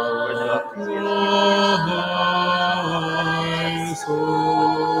the Christ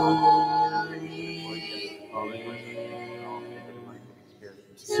holy.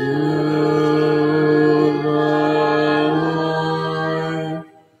 To the Lord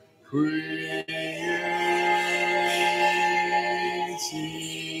creating,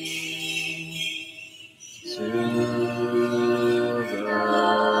 to the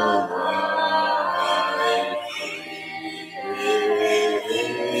light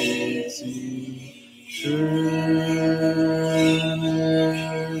creating Trinity.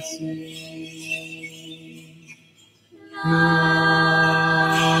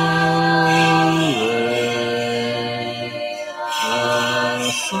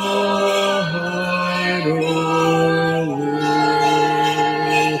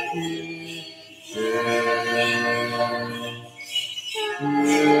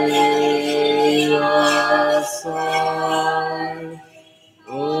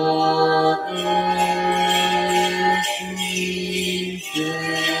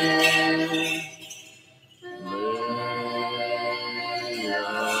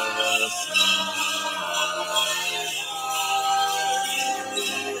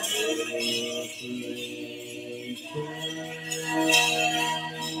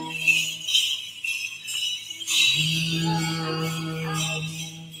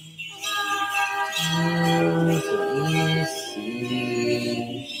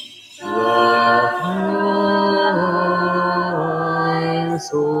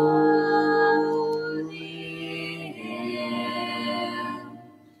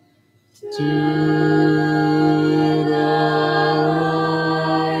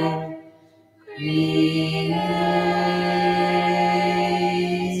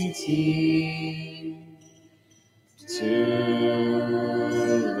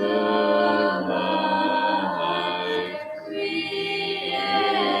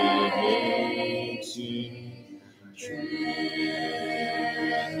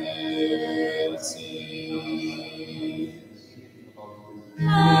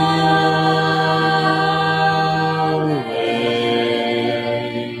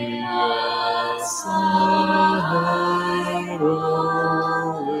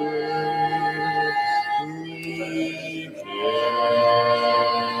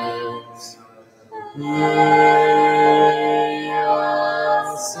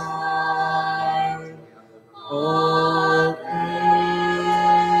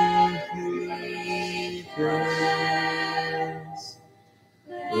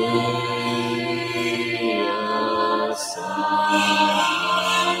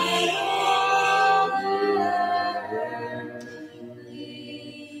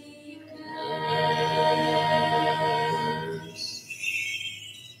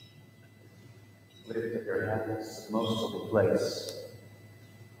 Lift up your hands, the most holy place.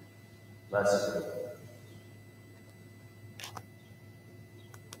 Blessed be.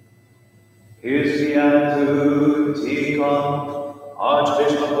 Here's the attitude, Tikhon,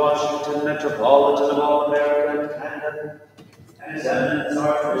 Archbishop of Washington, Metropolitan of all America and Canada, and His Eminence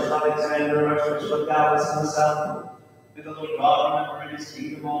Archbishop Alexander, Archbishop of Dallas in the South. May the Lord God remember in His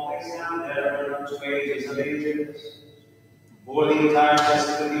kingdom always now and ever and unto ages of ages. For the entire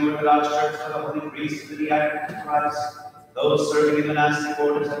justice of the Orthodox Church, for the holy priest, for the Anglican of Christ, those serving in monastic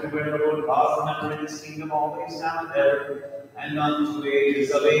orders everywhere, the Lord God remember in His kingdom always now and ever and unto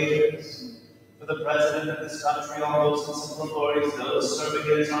ages of ages. For the President of this country, all those in civil authorities, those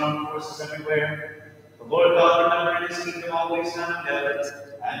serving in His armed forces everywhere, the Lord God remember in His kingdom always now and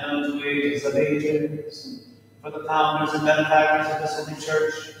ever and unto ages of ages. For the founders and benefactors of this holy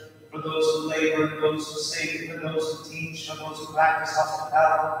church, for those who labor, for those who sing, for those who teach, for those who practice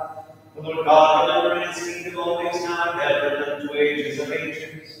hospitality. The Lord God remember in His kingdom always now and ever and unto ages of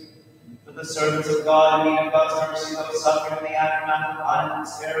ages. For the servants of God in need of God's mercy, those suffering in the aftermath of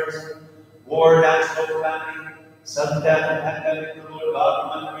violence, terrorism, war, natural calamity, sudden death, and pandemic, the Lord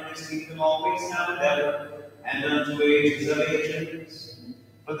God remember in His kingdom always now and ever and unto ages of ages.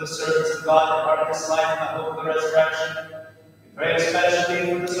 For the servants of God who part this life in the hope of the resurrection, pray especially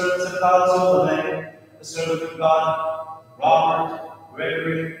for the servants of God, Zolomé, the servant of God, Robert,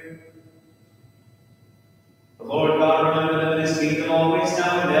 Gregory. The Lord God remember them in His kingdom always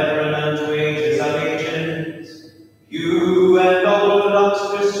now and ever and unto ages of ages. You and all Orthodox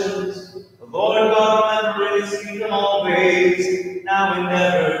Christians, the Lord God remember in His kingdom always, now and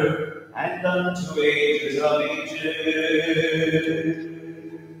ever, and unto ages of ages.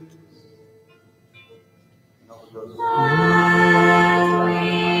 That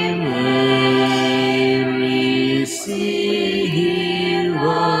we may receive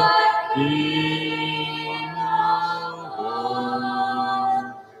a King of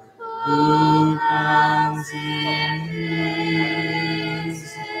all, who comes in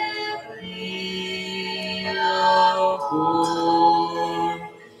His real form,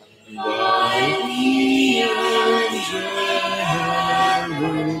 by the angelic and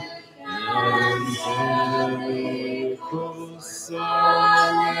angelical sound.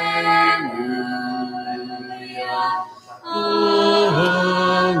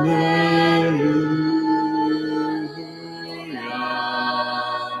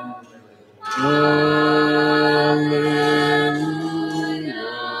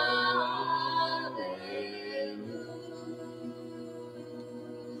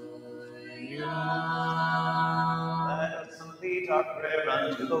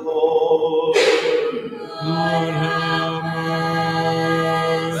 the Lord. Lord, have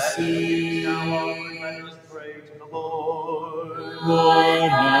mercy. Now offering, let us pray to the Lord.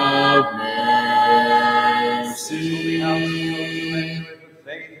 Lord, have mercy. With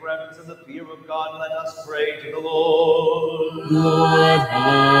faith, reverence, and the fear of God, let us pray to the Lord. Lord,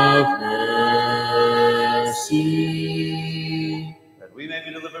 have mercy. That we may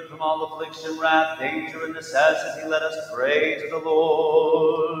be delivered from all affliction, wrath, danger, and necessity, let us pray to the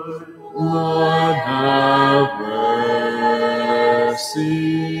Lord. Lord, have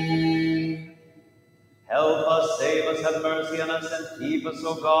mercy. Help us, save us, have mercy on us, and keep us,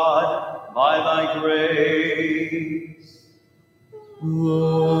 O God, by thy grace.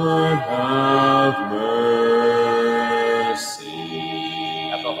 Lord, have mercy.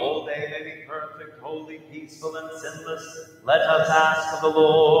 That the whole day may be perfect, holy, peaceful, and sinless, let us ask of the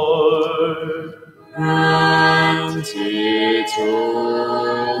Lord. Grant it,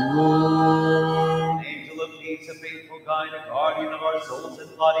 O Lord. Angel of peace, a faithful guide, a guardian of our souls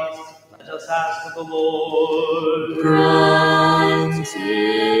and bodies, let us ask of the Lord. Grant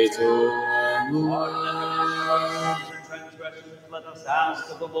it, O Pardon and forgive our Lord. sins and transgressions, let us ask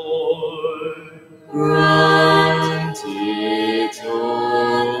of the Lord. Grant it, O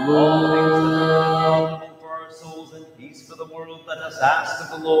All things that are Lord. profitable for our souls and peace for the world, let us ask of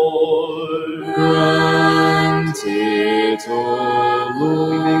the Lord. Grant it, O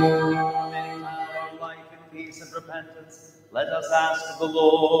We may Lord. our life in peace and repentance, let us ask of the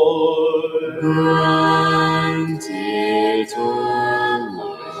Lord. Grant it, O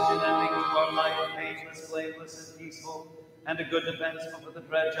Lord. Ending to our life, painless, blameless, and peaceful, and a good defense before the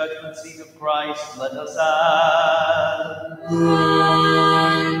dread judgment seat of Christ, let us ask.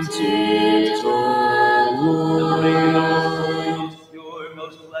 Grant it, O The reigning of most holy, Lord. most pure,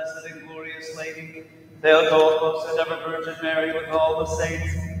 most blessed, and glorious Lady, Theotokos and ever Virgin Mary with all the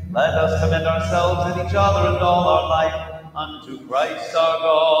saints, let us commend ourselves and each other and all our life unto Christ our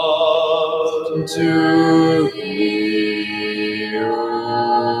God. To thee,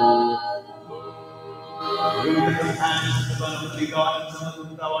 O Through the companions of the only begotten Son, of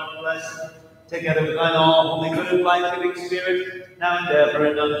whom thou art blessed, together with thine all holy, good, and life-giving Spirit, now and ever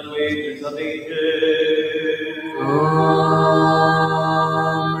and unto ages of ages.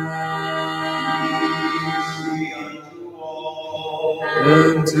 Amen. Be unto all.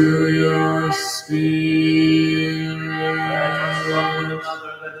 And to your Let us love one spirit.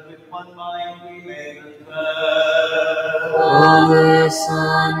 another, that with one mind we may confess. Father,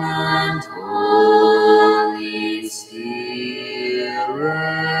 Son, and Holy Spirit,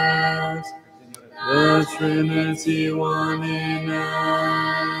 the Trinity, one in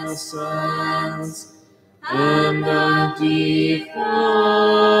essence, and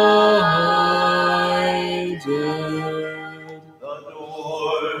undivided. The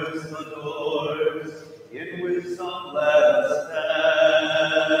doors, in wisdom let us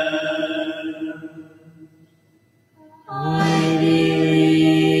stand. I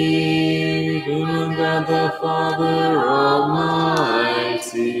believe in God the Father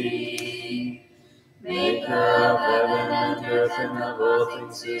Almighty, maker of heaven and earth and of all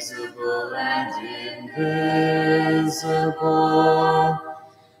things visible and invisible,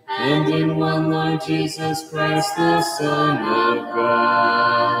 and in one Lord Jesus Christ, the Son of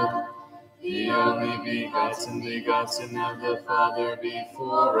God, the only begotten of the Father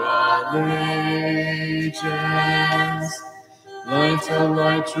before all ages, light of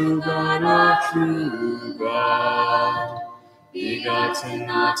light, true God of true God, begotten,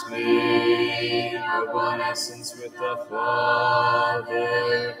 not made, of one essence with the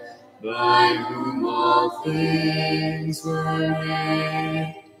Father, by whom all things were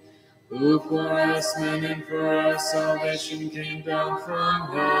made, who for us men and for our salvation came down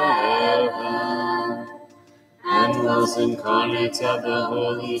from heaven, and was incarnate of the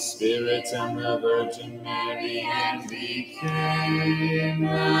Holy Spirit and the Virgin Mary, and became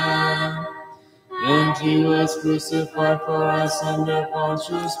man. And he was crucified for us under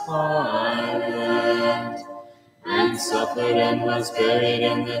Pontius Pilate, and suffered and was buried,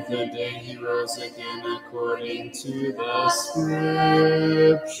 and the third day he rose again according to the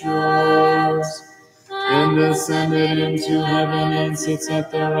Scriptures, and ascended into heaven, and sits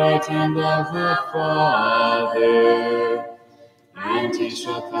at the right hand of the Father. And he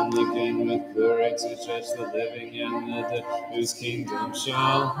shall come again with glory to judge the living and the dead, whose kingdom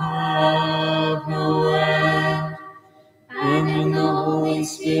shall have no end. And in the Holy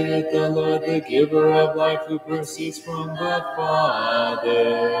Spirit, the Lord, the giver of life, who proceeds from the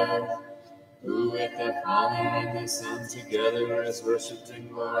Father, who with the Father and the Son together is worshipped and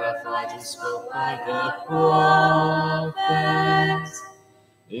glorified, who spoke by the prophets.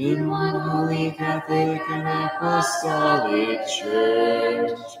 in one holy Catholic and Apostolic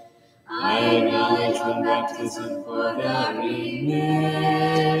Church. I acknowledge one baptism for the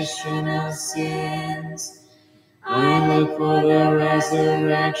remission of sins. I look for the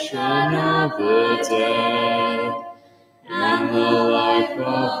resurrection of the dead and the life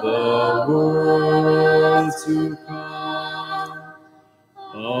of the world to come.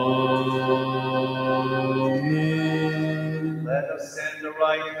 Amen. Let us stand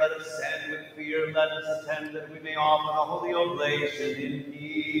aright, let us stand with fear, let us attend that we may offer a holy oblation in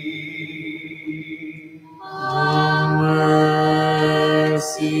peace.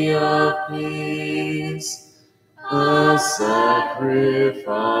 Mercy of peace, a sacrifice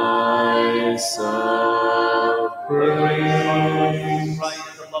of The grace of our Lord Jesus praise.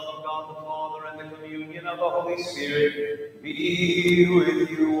 Christ, the love of God the Father, and the communion of the Holy Spirit be with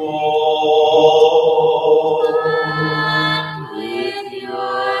you all. And with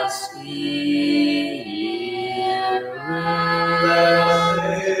your spirit. Let us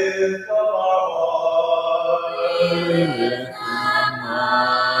lift up our hearts. Lift them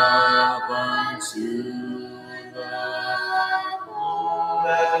up unto the Lord.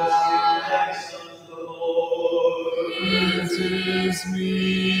 Let us give thanks unto the Lord. It is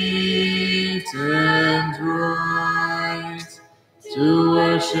meet and right to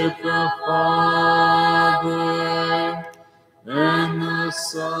worship the Father and the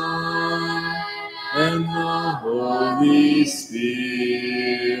Son and the Holy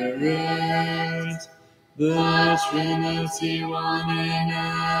Spirit, the Trinity one in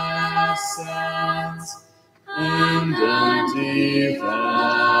essence and undivided.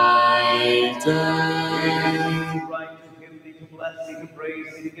 Right to give thee, to bless thee, to praise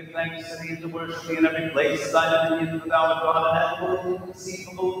thee, to give thanks to thee, to worship thee in every place. Thine opinion, for thou art God, ineffable,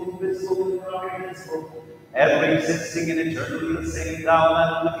 inconceivable, invisible, incomprehensible, ever existing and eternally the same. Thou,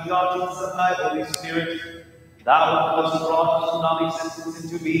 and the begotten Son, thy Holy Spirit, thou wast brought from non-existence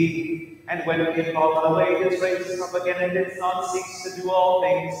into being, and when we had fallen away, didst raise us up again, and didst not cease to do all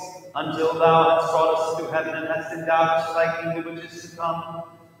things, until thou hast brought us into heaven, and hast endowed us with thy kingdom which is to come.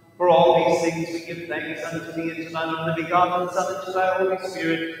 For all these things we give thanks unto thee, and to thine only begotten Son, and to thy Holy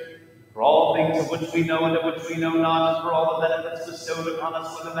Spirit, for all things of which we know and of which we know not, and for all the benefits bestowed upon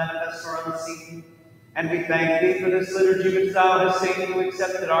us, whether manifest or unseen. And we thank thee for this liturgy which thou hast safely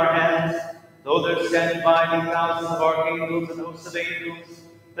accepted our hands, though there stand by thee thousands of archangels and hosts of angels,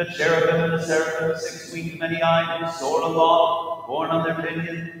 the cherubim and the seraphim, the 6-winged, many-eyed, who soar aloft, borne on their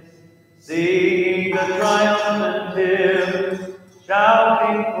pinions, singing the triumphant hymn,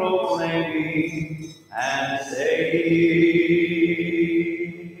 shouting, proclaiming, and saying,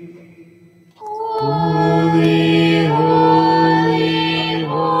 Holy, holy,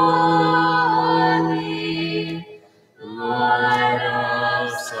 holy, Lord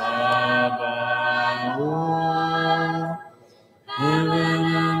of Sabaoth,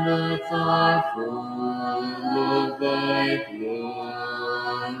 heaven and earth are full of thy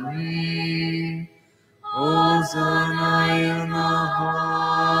glory. Hosanna in the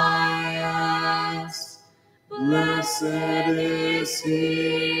highest. Blessed is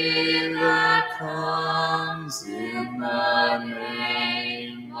he that comes in the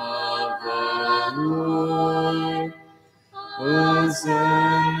name of the Lord.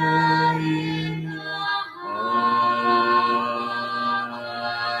 Hosanna in the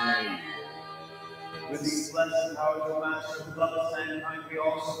With these highest. blessed powerful Master who loveth mankind, we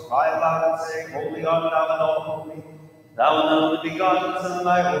also cry aloud and say, Holy art thou and all holy, thou and the only begotten Son, and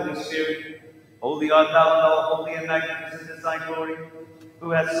thy Holy Spirit. Holy art thou and all holy, and magnificent is thy glory,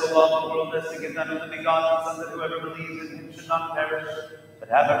 who hast so loved the world as to give thine only begotten Son, that whoever believes in him should not perish, but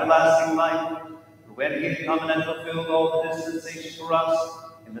have everlasting life. For when he had come and fulfilled all the dispensation for us,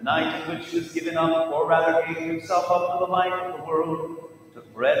 in the night in which he was given up, or rather gave himself up to the life of the world,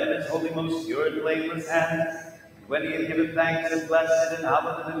 took bread in his holy, most pure and blameless hands, and when he had given thanks and blessed it and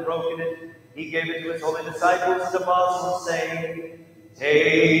hallowed it and broken it, he gave it to his holy disciples and apostles, saying,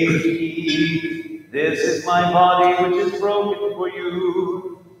 Take, eat, this is my body which is broken for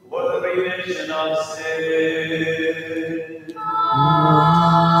you, for the remission of sin.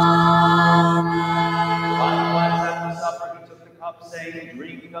 Likewise, after supper, he took the cup, saying,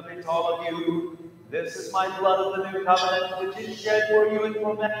 Drink of it, all of you. This is my blood of the new covenant, which is shed for you and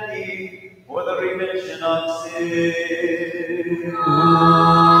for many, for the remission of sin.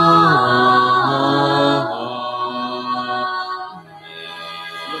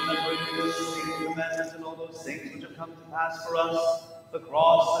 Remembering this, the commandments and all those things which have come to pass for us, the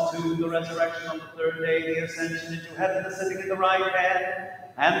cross, the tomb, the resurrection on the third day, the ascension into heaven, the sitting at the right hand,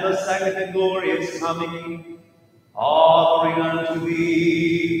 and the second and glorious coming. offering unto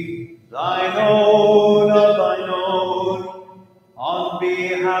thee thine own of thine own, on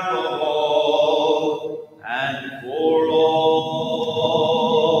behalf of all and for all.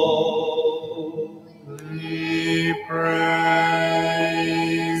 We praise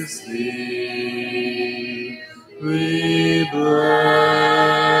thee, we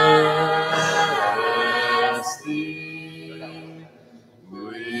bless thee,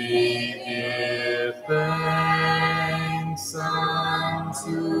 we give thanks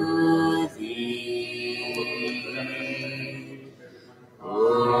unto thee, O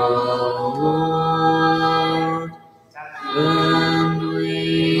Lord, and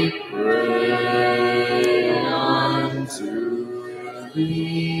we pray unto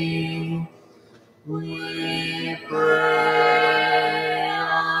thee. We pray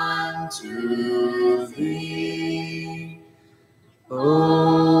unto thee, O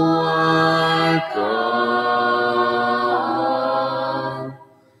our God,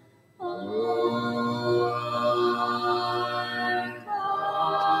 O our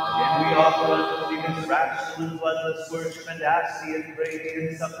Again we offer unto thee this rational and bloodless worship, and ask thee and pray thee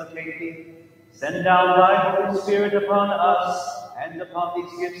and supplicate thee. Send down thy Holy Spirit upon us and upon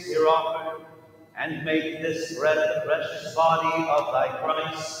these gifts here offered, and make this bread the precious body of thy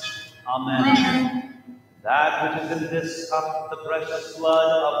Christ. Amen. Amen. That which is in this cup, the precious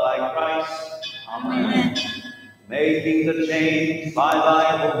blood of thy Christ. Amen. Making the change by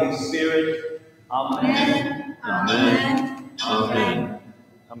thy Holy Spirit. Amen. Amen. Amen.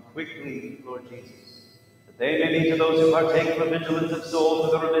 Come quickly, Lord Jesus, that they may be to those who partake of vigilance of soul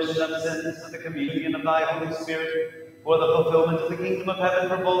for the remission of sins, for the communion of thy Holy Spirit, for the fulfillment of the kingdom of heaven,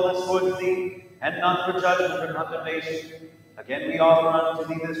 for boldness towards thee, and not for judgment or condemnation. Again we offer unto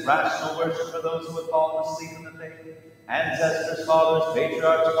thee this rational worship for those who have fallen asleep in the faith, ancestors, fathers,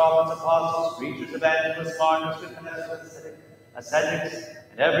 patriarchs, prophets, apostles, preachers, evangelists, martyrs, confessors, ascetics,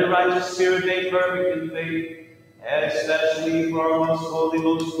 and every righteous spirit made perfect in faith, especially for our most holy,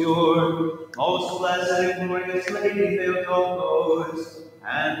 most pure, most blessed and glorious Lady Theotokos,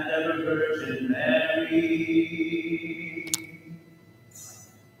 and ever Virgin Mary.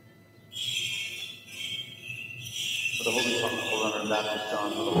 For the Holy Pontifical Runner Baptist John,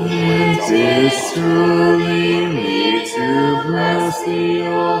 for the Holy It is truly meet to bless thee, O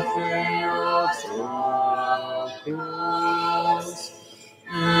Theotokos,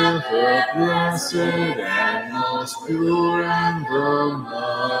 ever blessed and most pure, and the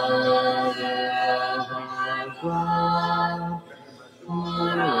Mother of our God,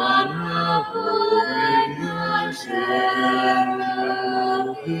 for unraveling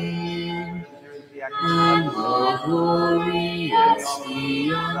cherubim, and the glorious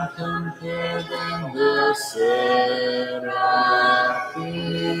beyond compared, and the seraphim,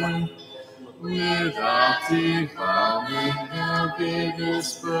 without defining how big is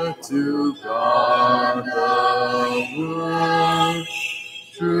but to God the Word.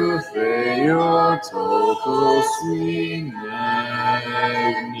 True Theotokos, we magnify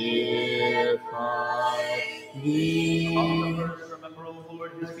thee. Remember, O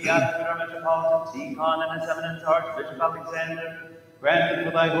Lord, his beatitude, our Metropolitan Tikhon, and his eminent Archbishop Alexander. Grant them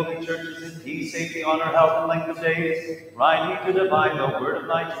for thy holy churches in peace, safety, honor, health, and length of days, rightly to divide the word of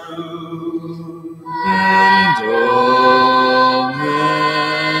thy truth. And all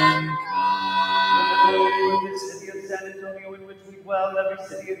mankind. The city of San Antonio in which we dwell, every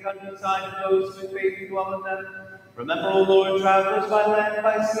city and countryside, and those who in faith dwell in them. Remember, O Lord, travelers by land,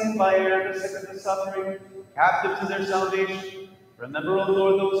 by sea, and by air, the sick and the suffering, captive to their salvation. Remember, O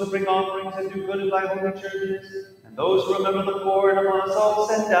Lord, those who bring offerings and do good in thy holy churches, and those who remember the poor, and upon us all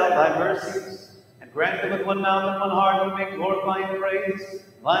send down thy mercies, and grant them with one mouth and one heart who may glorify and praise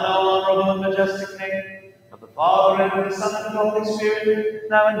thine all honorable and majestic name, of the Father, and of the Son, and of the Holy Spirit,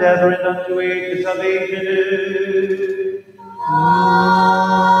 now and ever, and unto ages of ages.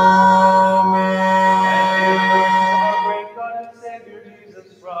 Amen. Our great God and Savior, Jesus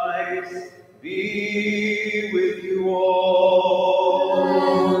Christ, be with you all.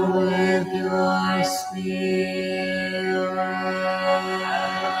 With your spirit.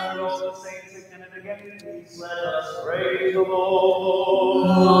 And all the saints again and again, please let us praise the Lord.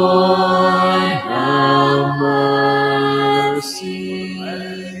 Lord, have mercy.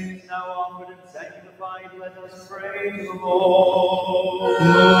 Blessings now offered and sanctified, let us praise the Lord.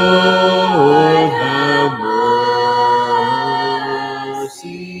 Lord, have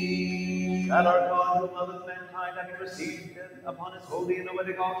mercy. That our God who loveth mankind, having received upon his holy and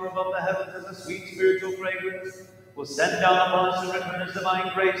wedding altar above the heavens as a sweet spiritual fragrance, will send down upon us in return his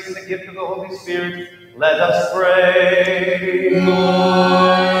divine grace and the gift of the Holy Spirit. Let us pray.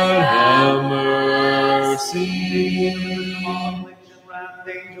 Lord, have mercy. Affliction, wrath,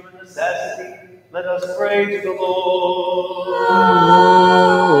 danger, and necessity, let us pray to the Lord.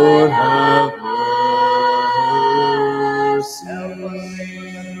 Lord, have mercy. Help us, save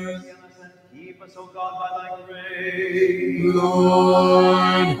us, have mercy on us, and keep us, O God, by thy grace.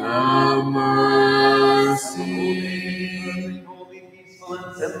 Lord, have mercy. Holy, peaceful,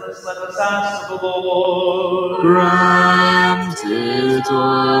 and sinless, let us ask of the Lord. Grant it, O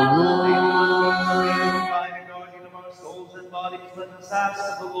Lord. Guide guardian of our souls and bodies, let us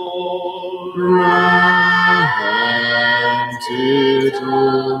ask of the Lord. Grant it, O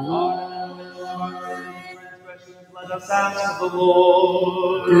Lord. Let us ask of the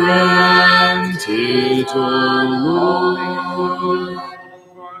Lord. Grant it, O Lord.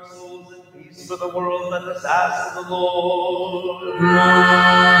 For our souls and peace for the world, let us ask of the Lord.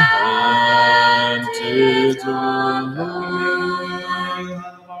 Grant it, O Lord.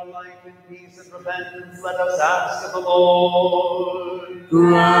 Of our life in peace and repentance, let us ask of the Lord.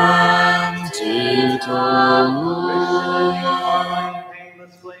 Grant it, O Lord.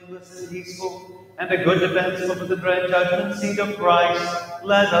 Painless, blameless, and peaceful, and a good defense before the dread judgment seat of Christ,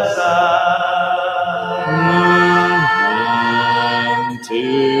 let us ask. Grant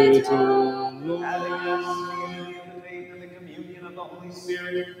it, O Having Lord. asked the unity of the faith and the communion of the Holy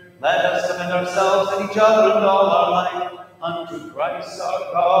Spirit, let us commend ourselves and each other and all our life unto Christ our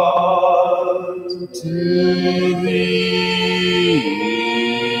God. To thee,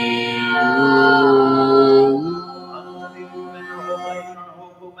 O Unto thee, who men our whole life and our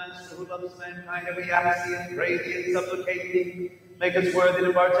hope, O Master, who loves mankind, and we ask thee and pray thee and supplicate thee, make us worthy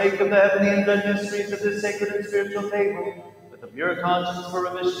to partake of the heavenly and good mysteries of this sacred and spiritual table, with a pure conscience for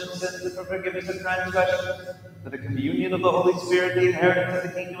remission of sins and for forgiveness of transgressions, for the communion of the Holy Spirit, the inheritance of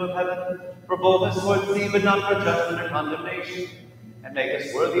the kingdom of heaven, for boldness towards thee, but not for judgment or condemnation. And make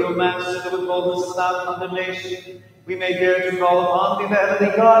us worthy, O Master, that with boldness without condemnation we may dare to call upon thee, the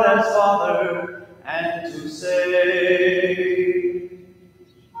heavenly God, as Father, and to say,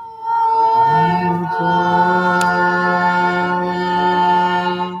 Our Father,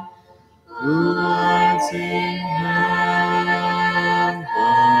 who art in heaven,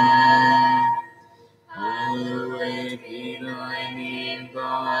 hallowed be thy name,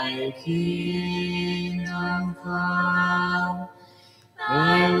 thy kingdom come.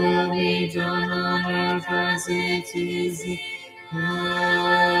 Thy will be done on earth as it is in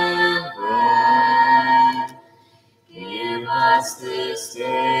heaven. Give us this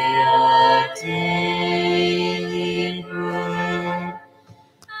day our daily bread,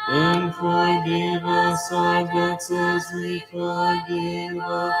 and forgive us our debts as we forgive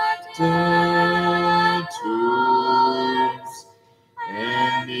our debtors.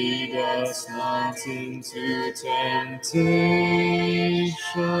 And lead us not into temptation,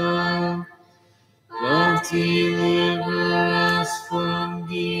 but deliver us from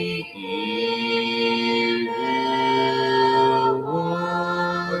the evil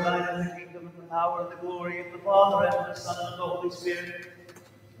one. For thine is the kingdom and the power and the glory of the Father and of the Son and of the Holy Spirit,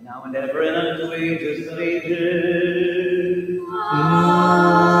 now and ever and unto ages of ages.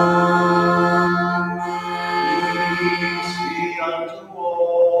 Peace be unto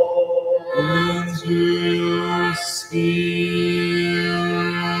all. And to your spirit,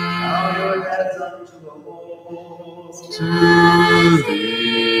 Bow your heads unto the Lord. to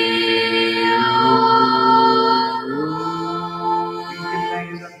thee, O Lord. We give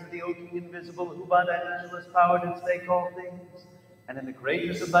thanks unto thee, O King invisible, who by thy measureless power didst make all things, and in the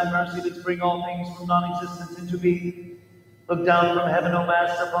greatness of thy mercy didst bring all things from non-existence into being. Look down from heaven, O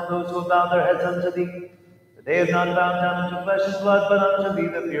Master, upon those who have bowed their heads unto thee. For they have not bowed down unto flesh and blood, but unto thee,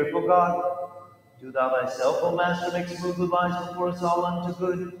 the fearful God. Do thou thyself, O Master, make smooth the lines before us all unto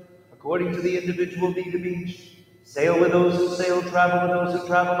good, according to the individual need of each. Sail with those who sail, travel with those who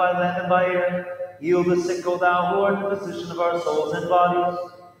travel by land and by air. Heal the sick, O thou who art the physician of our souls and bodies.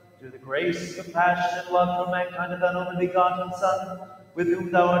 Through the grace, compassion, and love for mankind of thine only begotten Son, with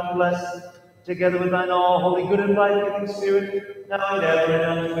whom thou art blessed, together with thine all holy, good, and life-giving Spirit, now and ever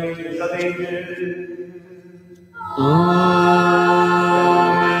and unto ages of ages.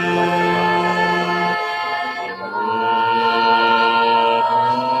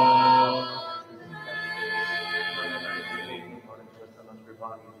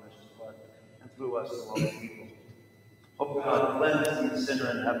 And through us to all people. O God, cleanse me, a sinner,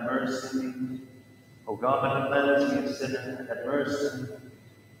 and have mercy on me. O God, cleanse me, a sinner, and have mercy on me.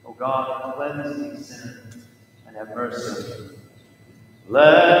 O God, cleanse me, a sinner, and have mercy on me.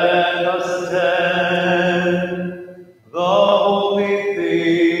 Let us attend the holy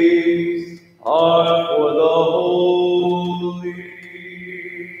things are for the holy.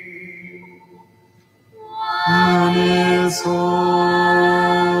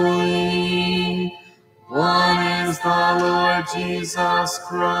 us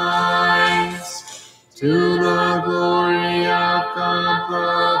Christ, to the glory of God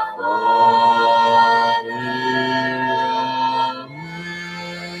the Father.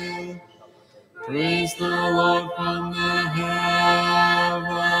 Amen. Praise the Lord from the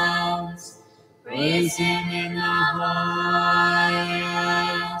heavens. Praise him in the highest.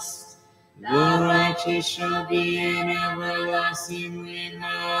 The righteous shall be in everlasting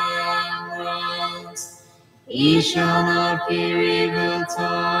remembrance. He shall not fear evil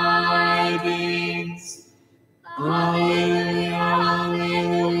tidings. Alleluia,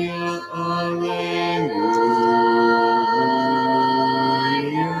 alleluia, alleluia.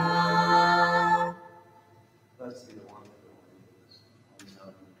 Blessed be the one who believes.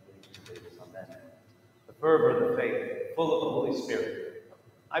 Amen. The fervor of the faith, full of the Holy Spirit.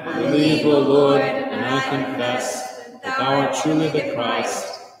 I Believe, O Lord, and I confess that thou art truly the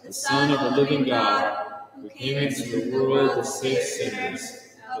Christ, the Son of the living God, who came into the world to save sinners,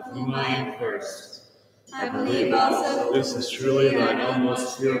 of whom I am first. I believe also this is truly thine own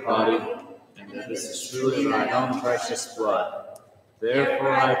most pure body, and that this is truly thine own precious blood.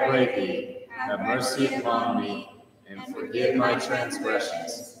 Therefore I pray thee, have mercy upon me, and forgive my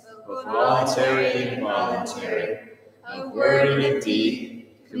transgressions, both voluntary and involuntary, of word and in deed,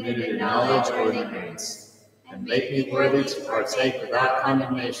 committed in knowledge or ignorance, and make me worthy to partake without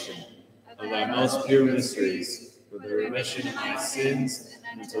condemnation of thy most pure mysteries, for the remission of my sins,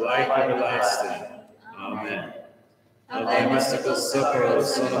 and to life everlasting. Amen. Of thy mystical supper, O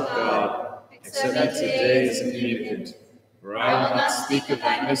Son of God, accept me today as a communicant, for I will not speak of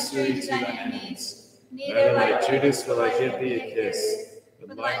thy mystery to thine enemies, neither like Judas will I give thee a kiss,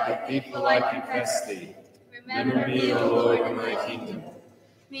 but like the thief will I confess thee. Remember me, O Lord, in thy kingdom.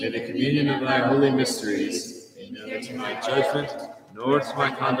 May the communion of thy holy mysteries be neither to my judgment nor to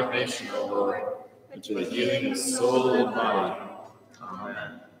my condemnation, O Lord, but to the healing of soul and body.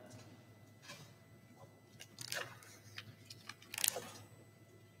 Amen.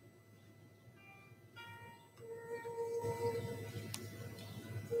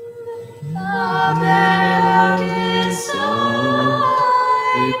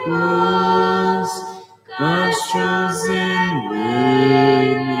 Disciples, God's chosen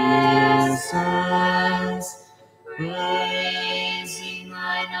witnesses, praising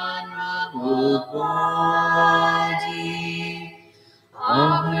thine honorable body,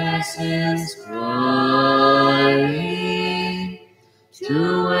 of sins crying,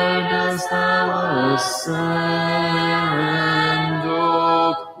 to where dost thou ascend,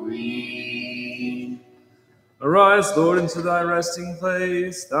 O Queen? Arise, Lord, into thy resting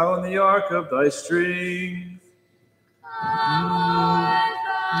place, thou in the ark of thy strength.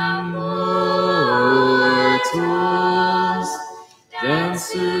 Mortals,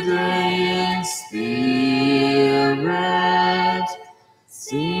 dance today in spirit,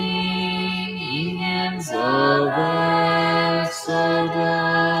 singing hymns of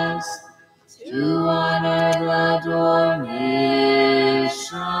exodus, to honor the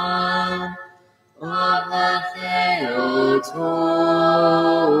dormition of the Theotokos.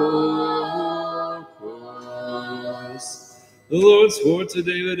 The Lord swore to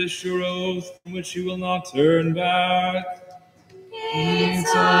David a sure oath from which he will not turn back. Gates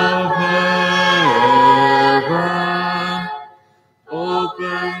of heaven,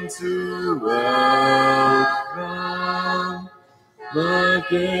 open to welcome the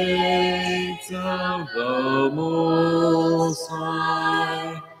gates of the Most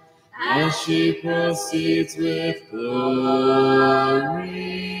High, as she proceeds with glory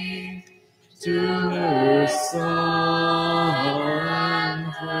to her Son,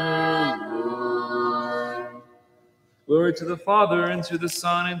 her Lord. Glory to the Father, and to the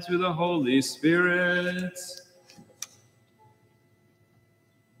Son, and to the Holy Spirit.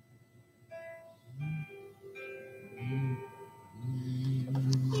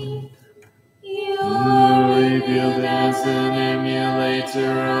 You Revealed as an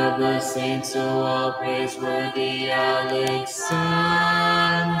emulator of the saints, so all praiseworthy Alexander.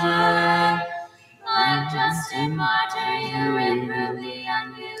 unjust and martyr, you reprove the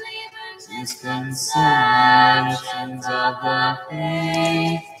unbelievers' Misconceptions of the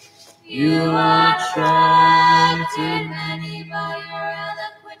faith. You attracted many by your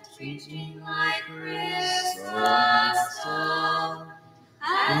eloquent preaching like Chrysostom.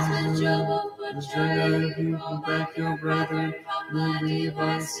 As with Job of butchery, you hold back your brethren from the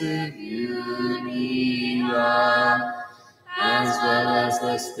divisive union, as well as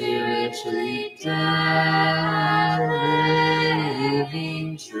the spiritually dead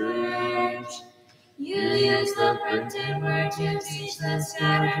living church. You use the printed word to teach the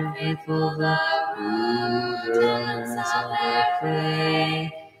scattered faithful the who tenants of their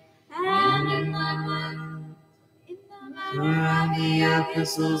faith, and in the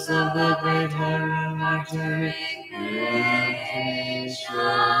epistles of the great martyr Ignatius,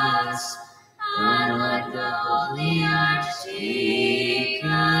 and with the holy Archdeacon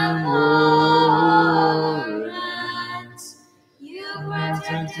Lawrence, you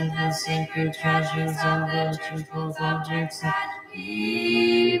protected the sacred treasures of the church, both objects and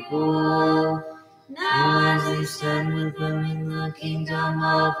people. Now as we stand with them in the kingdom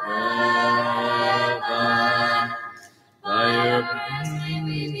of heaven, by your praise may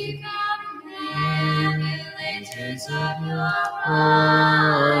we become emulators of your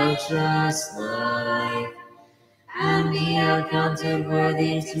righteous life, and be accounted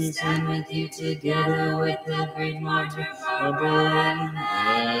worthy to stand with you together with the great martyr Barbara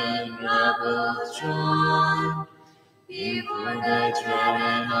and rebel John, before the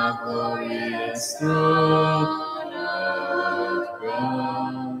throne of glorious throne of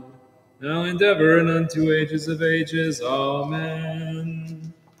God. Now endeavor and unto ages of ages.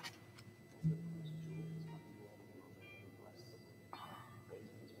 Amen.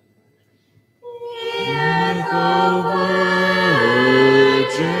 The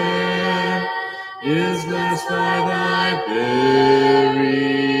Virgin is blessed by thy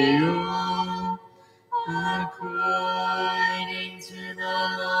burial, according to the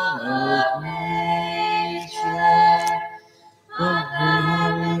law of nature. But her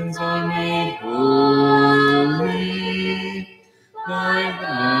heavens are made holy by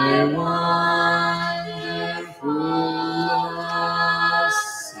thy wonderful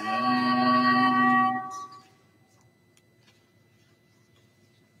ascent.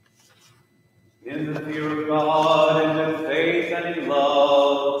 In the fear of God and in faith and in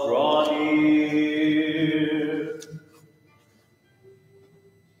love, draw near.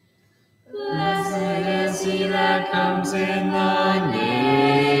 Blessed is he that comes in the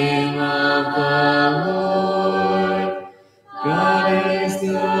name of the Lord. God is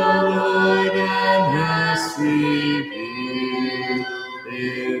the Lord and has revealed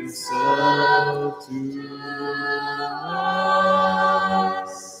himself to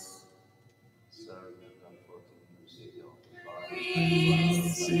us.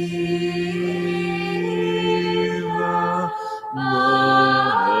 Receive the body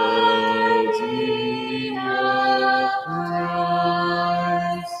of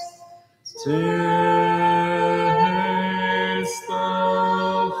Christ. Taste the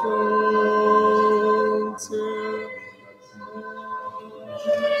fountain.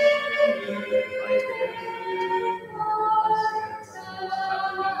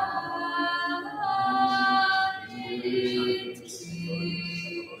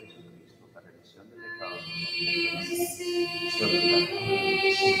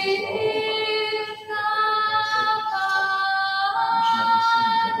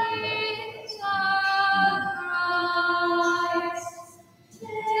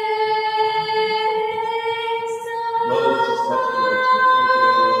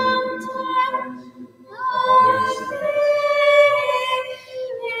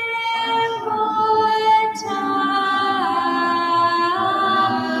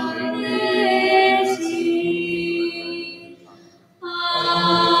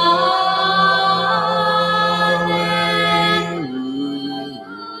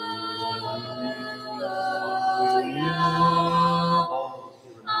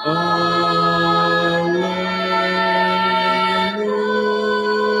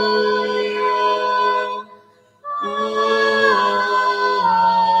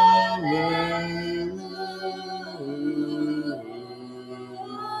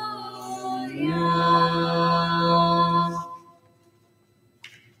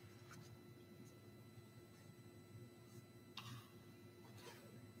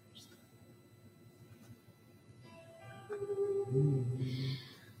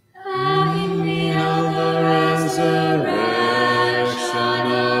 Having beheld the resurrection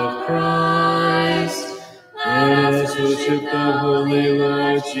of Christ, let us worship the Holy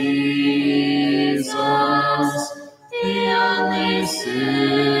Lord Jesus, the only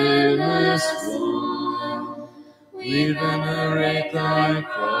sinless one. We venerate thy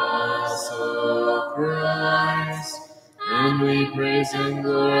cross, O Christ, and we praise and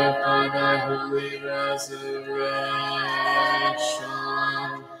glorify thy holy resurrection.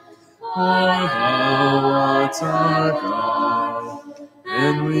 For thou art our God,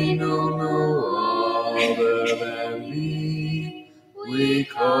 and we know no other than thee. We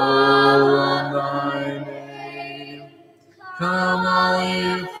call on thy name. Come, all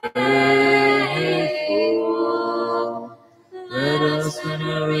you faithful, let us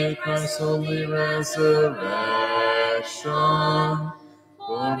commemorate Christ's holy resurrection.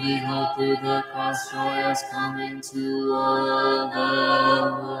 For behold, through the cross joy has come into all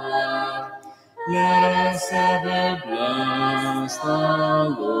the world. Let us ever bless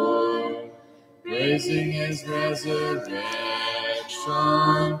the Lord, praising his resurrection.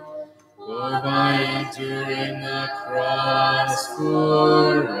 For by enduring the cross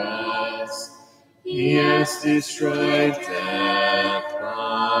for us, he has destroyed death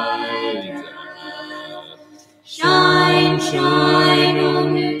by death. Shine, shine, O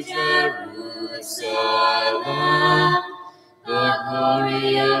New Jerusalem, the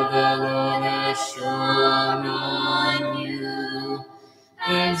glory of the Lord has shone on you.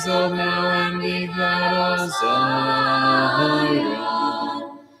 Exalt now and be glad, O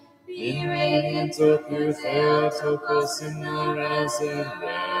Zion. Be radiant, O through Theotokos, in the resurrection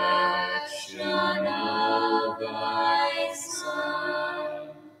of thy Son.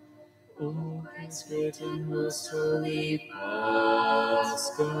 O Christ, great and most holy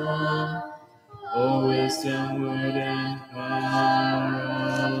Pascha, O wisdom, word, and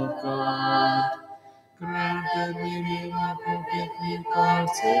power of God, grant that we may more perfectly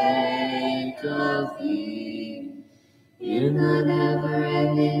partake of thee in the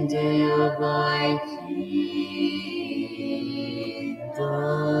never-ending day of thy kingdom.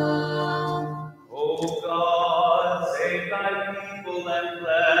 O God, save thy people and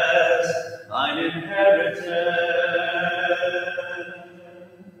bless thine inheritance.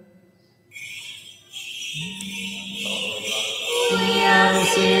 We have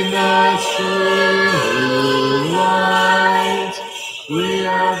seen the true light. We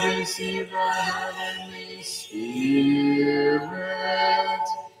have received the heavenly Spirit.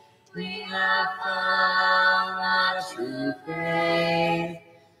 We have found the true faith,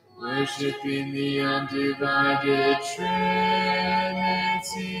 worshiping the undivided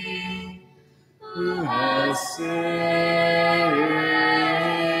Trinity, who has saved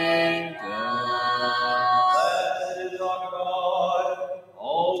us. Blessed is our God,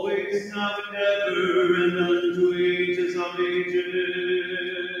 always, now and ever, and unto ages of ages.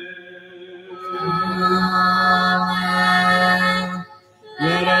 Amen.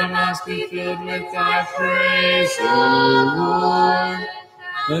 Let our mouths be filled with thy praise, O Lord.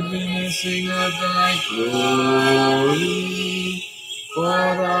 Let me sing of thy glory, for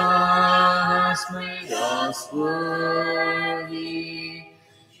thou hast made us worthy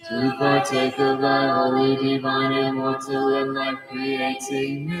to partake of thy holy, divine, immortal, and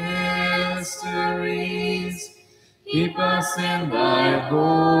life-creating mysteries. Keep us in thy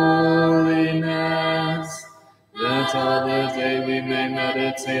holiness, that all the day we may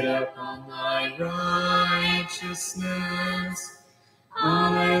meditate upon thy righteousness.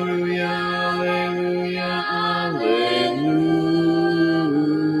 Alleluia, alleluia, alleluia.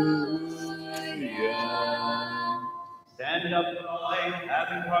 Stand upright,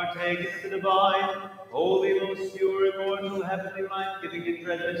 having partaken of the divine, holy, most pure, immortal, heavenly, life-giving, and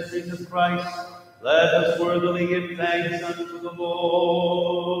dread mysteries of Christ. Let us worthily give thanks unto the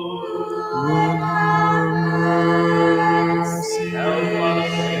Lord. Lord, have mercy. Help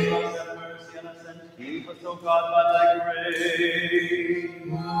us, save us, have mercy on us, and keep us, O God, by thy grace.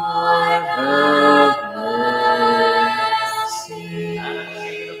 Lord, have mercy. And the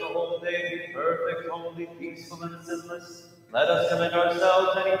secret of the whole day, be perfect, holy, peaceful, and sinless. Let us commend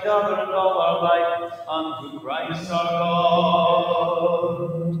ourselves and each other and all our life unto Christ our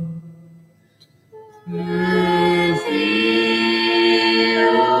God. To thee, O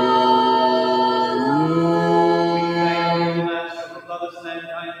Lord. Master of lovest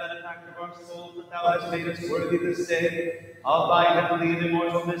mankind, benefactor of our souls, that thou hast made us worthy this day of thy heavenly and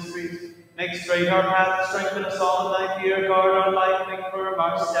immortal mysteries. Make straight our path, strengthen us all in thy fear, guard our life, make firm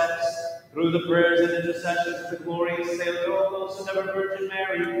our steps. Through the prayers and intercessions of the glorious Savior, O most and ever Virgin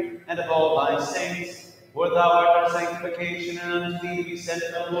Mary, and of all thy saints, for thou art our sanctification, and unto thee we send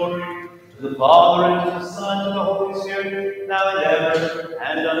the glory, to the Father, and to the Son, and to the Holy Spirit, now and ever,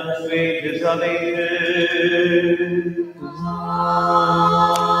 and unto ages of ages. Amen.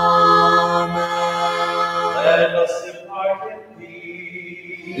 Let us depart in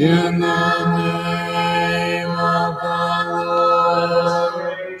peace. In the name of the Lord.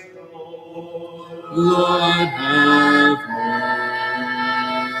 Praise the Lord. Lord, have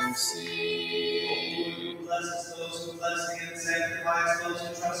mercy. Bless those who bless thee, and sanctify those who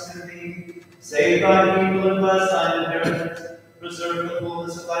trust in thee. Save thy people and bless thine inheritance. Preserve the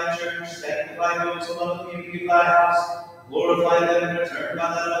fullness of thy church. Sanctify those who love the beauty of thy house. Glorify them in return by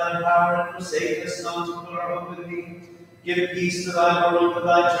thy divine power, and forsake us not to put our hope in thee. Give peace to thy world, to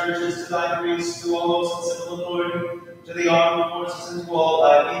thy churches, to thy priests, to all those in civil authority. to the armed forces and to all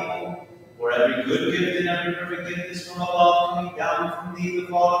thy people. For every good gift and every perfect gift is from above, coming down from thee, the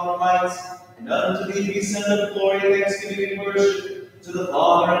Father of lights, and unto thee be sent of glory, thanksgiving, and worship, to the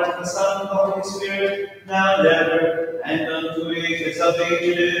Father, and to the Son, and to the Holy Spirit, now and ever, and unto ages of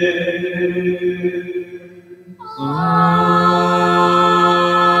ages. Amen.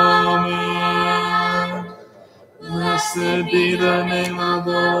 Blessed be the name of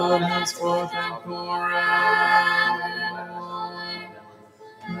the Lord, henceforth and forevermore.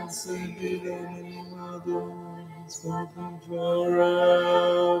 Blessed be the name of the Lord, henceforth and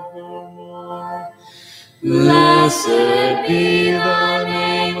forevermore. Blessed be the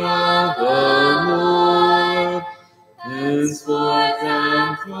name of the Lord, henceforth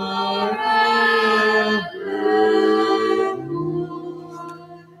and forevermore.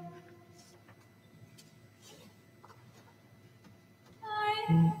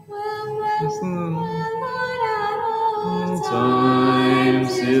 All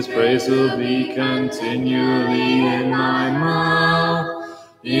times his praise will be continually in my mouth.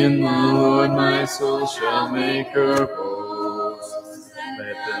 In the Lord my soul shall make her boast.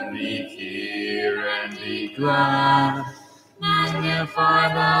 Let the meek hear and be glad.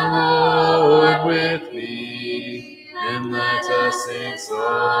 Magnify the Lord with me, and let us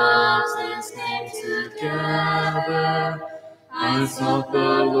exalt his name together. I sought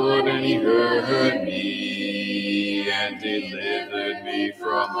the Lord, and he heard me, and delivered me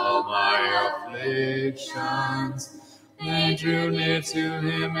from all my afflictions. They drew near to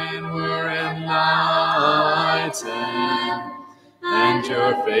him and were enlightened, and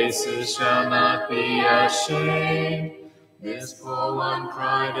your faces shall not be ashamed. This poor one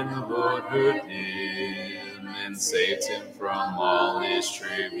cried, and the Lord heard him, and saved him from all his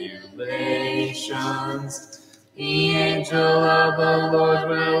tribulations. The angel of the Lord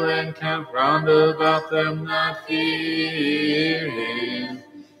will encamp round about them that fear him,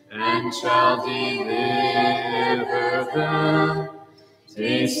 and shall deliver them.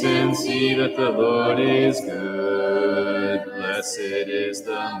 Taste and see that the Lord is good. Blessed is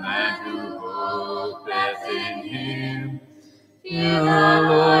the man who hopeth in him. Fear the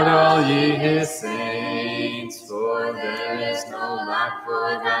Lord, all ye his saints, for there is no lack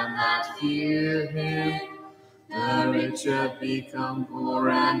for them that fear him. The rich have become poor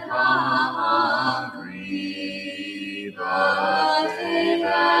and hungry, but they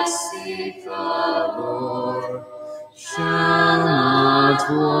that seek the Lord shall not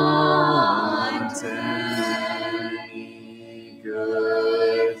want any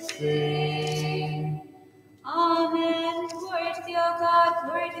good thing. Amen. Glory to thee, O God,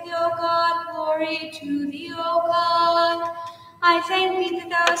 glory to thee, O God, glory to thee, O God. I thank thee that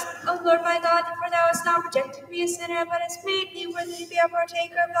thou hast, O Lord my God, for thou hast not rejected me a sinner, but hast made me worthy to be a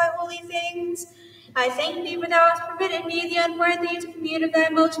partaker of thy holy things. I thank thee for thou hast permitted me, the unworthy, to commune of thy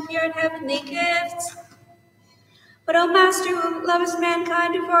most pure and heavenly gifts. But, O Master, who lovest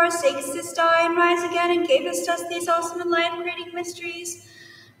mankind, who for our sakes didst die and rise again, and gavest us these awesome and life-creating mysteries,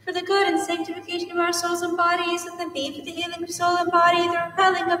 for the good and sanctification of our souls and bodies, and the thee for the healing of soul and body, the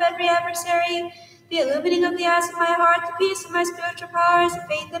repelling of every adversary, the illumining of the eyes of my heart, the peace of my spiritual powers, the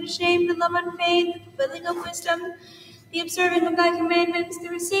faith unashamed, the love unfeigned, the fulfilling of wisdom, the observing of thy commandments, the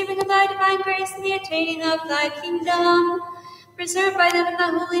receiving of thy divine grace, and the attaining of thy kingdom. Preserved by them in thy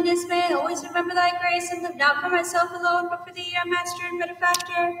holiness, may I always remember thy grace, and live not for myself alone, but for thee, our Master and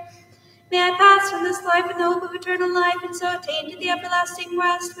Benefactor. May I pass from this life in the hope of eternal life, and so attain to the everlasting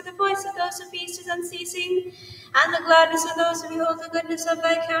rest, for the voice of those who feast is unceasing, and the gladness of those who behold the goodness of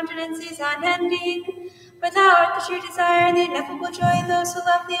thy countenance is unending. For thou art the true desire and the ineffable joy of those who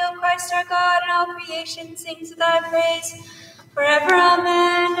love thee, O Christ our God, and all creation sings thy praise forever.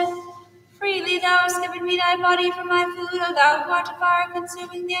 Amen. Freely thou hast given me thy body for my food, O thou who art a fire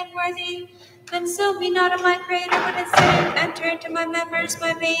consuming the unworthy. Consume me not, O my Creator, but instead enter into my members,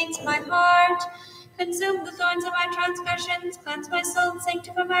 my veins, my heart. Consume the thorns of my transgressions, cleanse my soul, and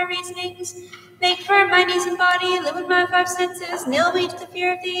sanctify my reasonings. Make firm my knees and body, limit my five senses, nail me to the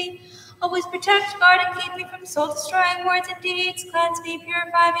fear of thee. Always protect, guard, and keep me from soul-destroying words and deeds. Cleanse me,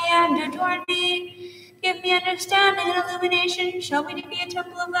 purify me, and adorn me. Give me understanding and illumination. Show me to be a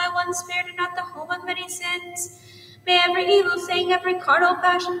temple of thy one Spirit, and not the home of many sins. May every evil thing, every carnal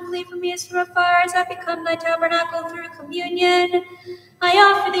passion flee from me as from afar, as I become thy tabernacle through communion. I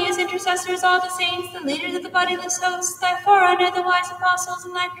offer thee as intercessors all the saints, the leaders of the bodiless hosts, thy forerunner, the wise apostles,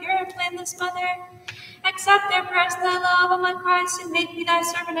 and thy pure and blameless mother. Accept their prayers in thy love, O my Christ, and make me thy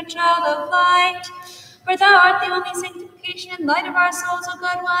servant, a child of light. For thou art the only sanctification and light of our souls, O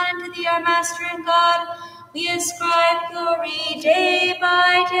God one, and to thee, our Master and God, We ascribe glory day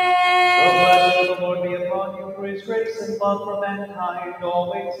by The day. blessing of the Lord be upon you, for his grace and love for mankind,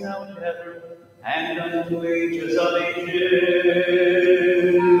 always, now, and ever, and unto ages of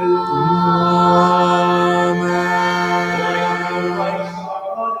ages. Amen. Christ,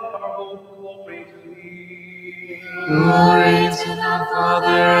 our God and our hope, glory to thee. Glory to the Father,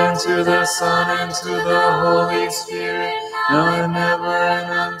 and to the Son, and to the Holy Spirit, now and ever,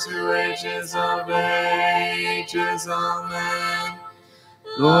 and unto ages of ages. Amen.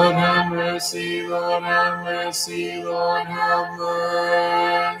 Lord have mercy, Lord have mercy, Lord have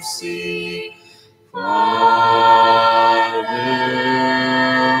mercy. Father,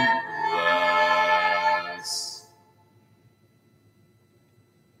 bless.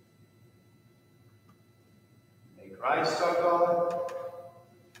 May Christ our God,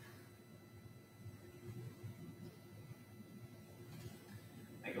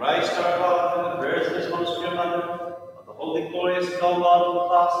 may Christ our God, through the prayers of his most pure Mother, of the holy, glorious, and all laudable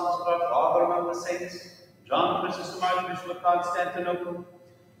apostles of our Father among the saints, John Chrysostom, Archbishop of Constantinople,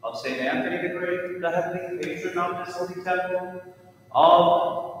 of St. Anthony the Great, the heavenly patron of this holy temple,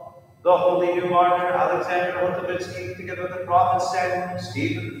 of the holy new martyr Alexander Hotovitsky, together with the prophet Samuel,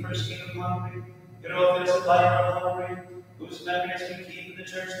 Stephen, the first king of Hungary, Herodes, the lighter of Hungary, whose memories we keep in the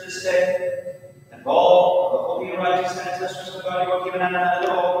church this day, and all the holy and righteous ancestors of God, Joachim and Anna, and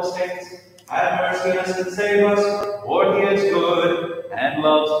all the saints, have mercy on us and save us, for he is good and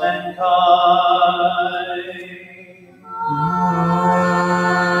loves mankind. Amen.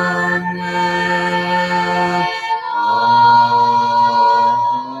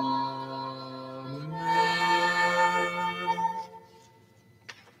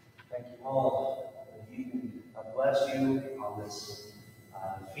 Thank you all for the evening. God bless you on this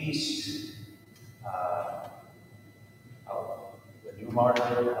feast of the new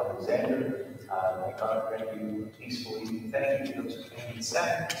martyr, Alexander. May God grant you a peaceful evening. Thank you to those who came and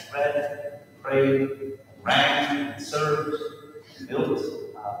sang, read, prayed, rang, and served, and built.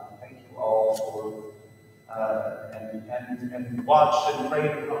 Thank you all for and watched and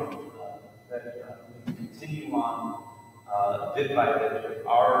prayed from that we continue on bit by bit with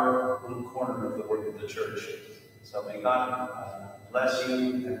our little corner of the work of the church. So may God bless you,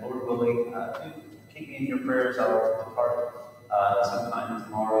 and Lord willing, keep me in your prayers. I'll depart sometime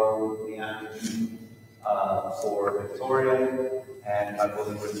tomorrow in the afternoon for Victoria, and I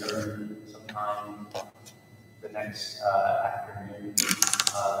will return sometime the next afternoon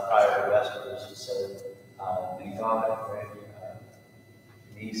prior to Vespers. So may God grant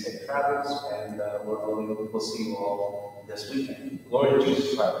me safe travels, and Lord willing, we'll see you all this weekend. Glory to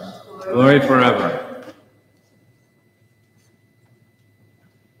Jesus Christ. Glory forever.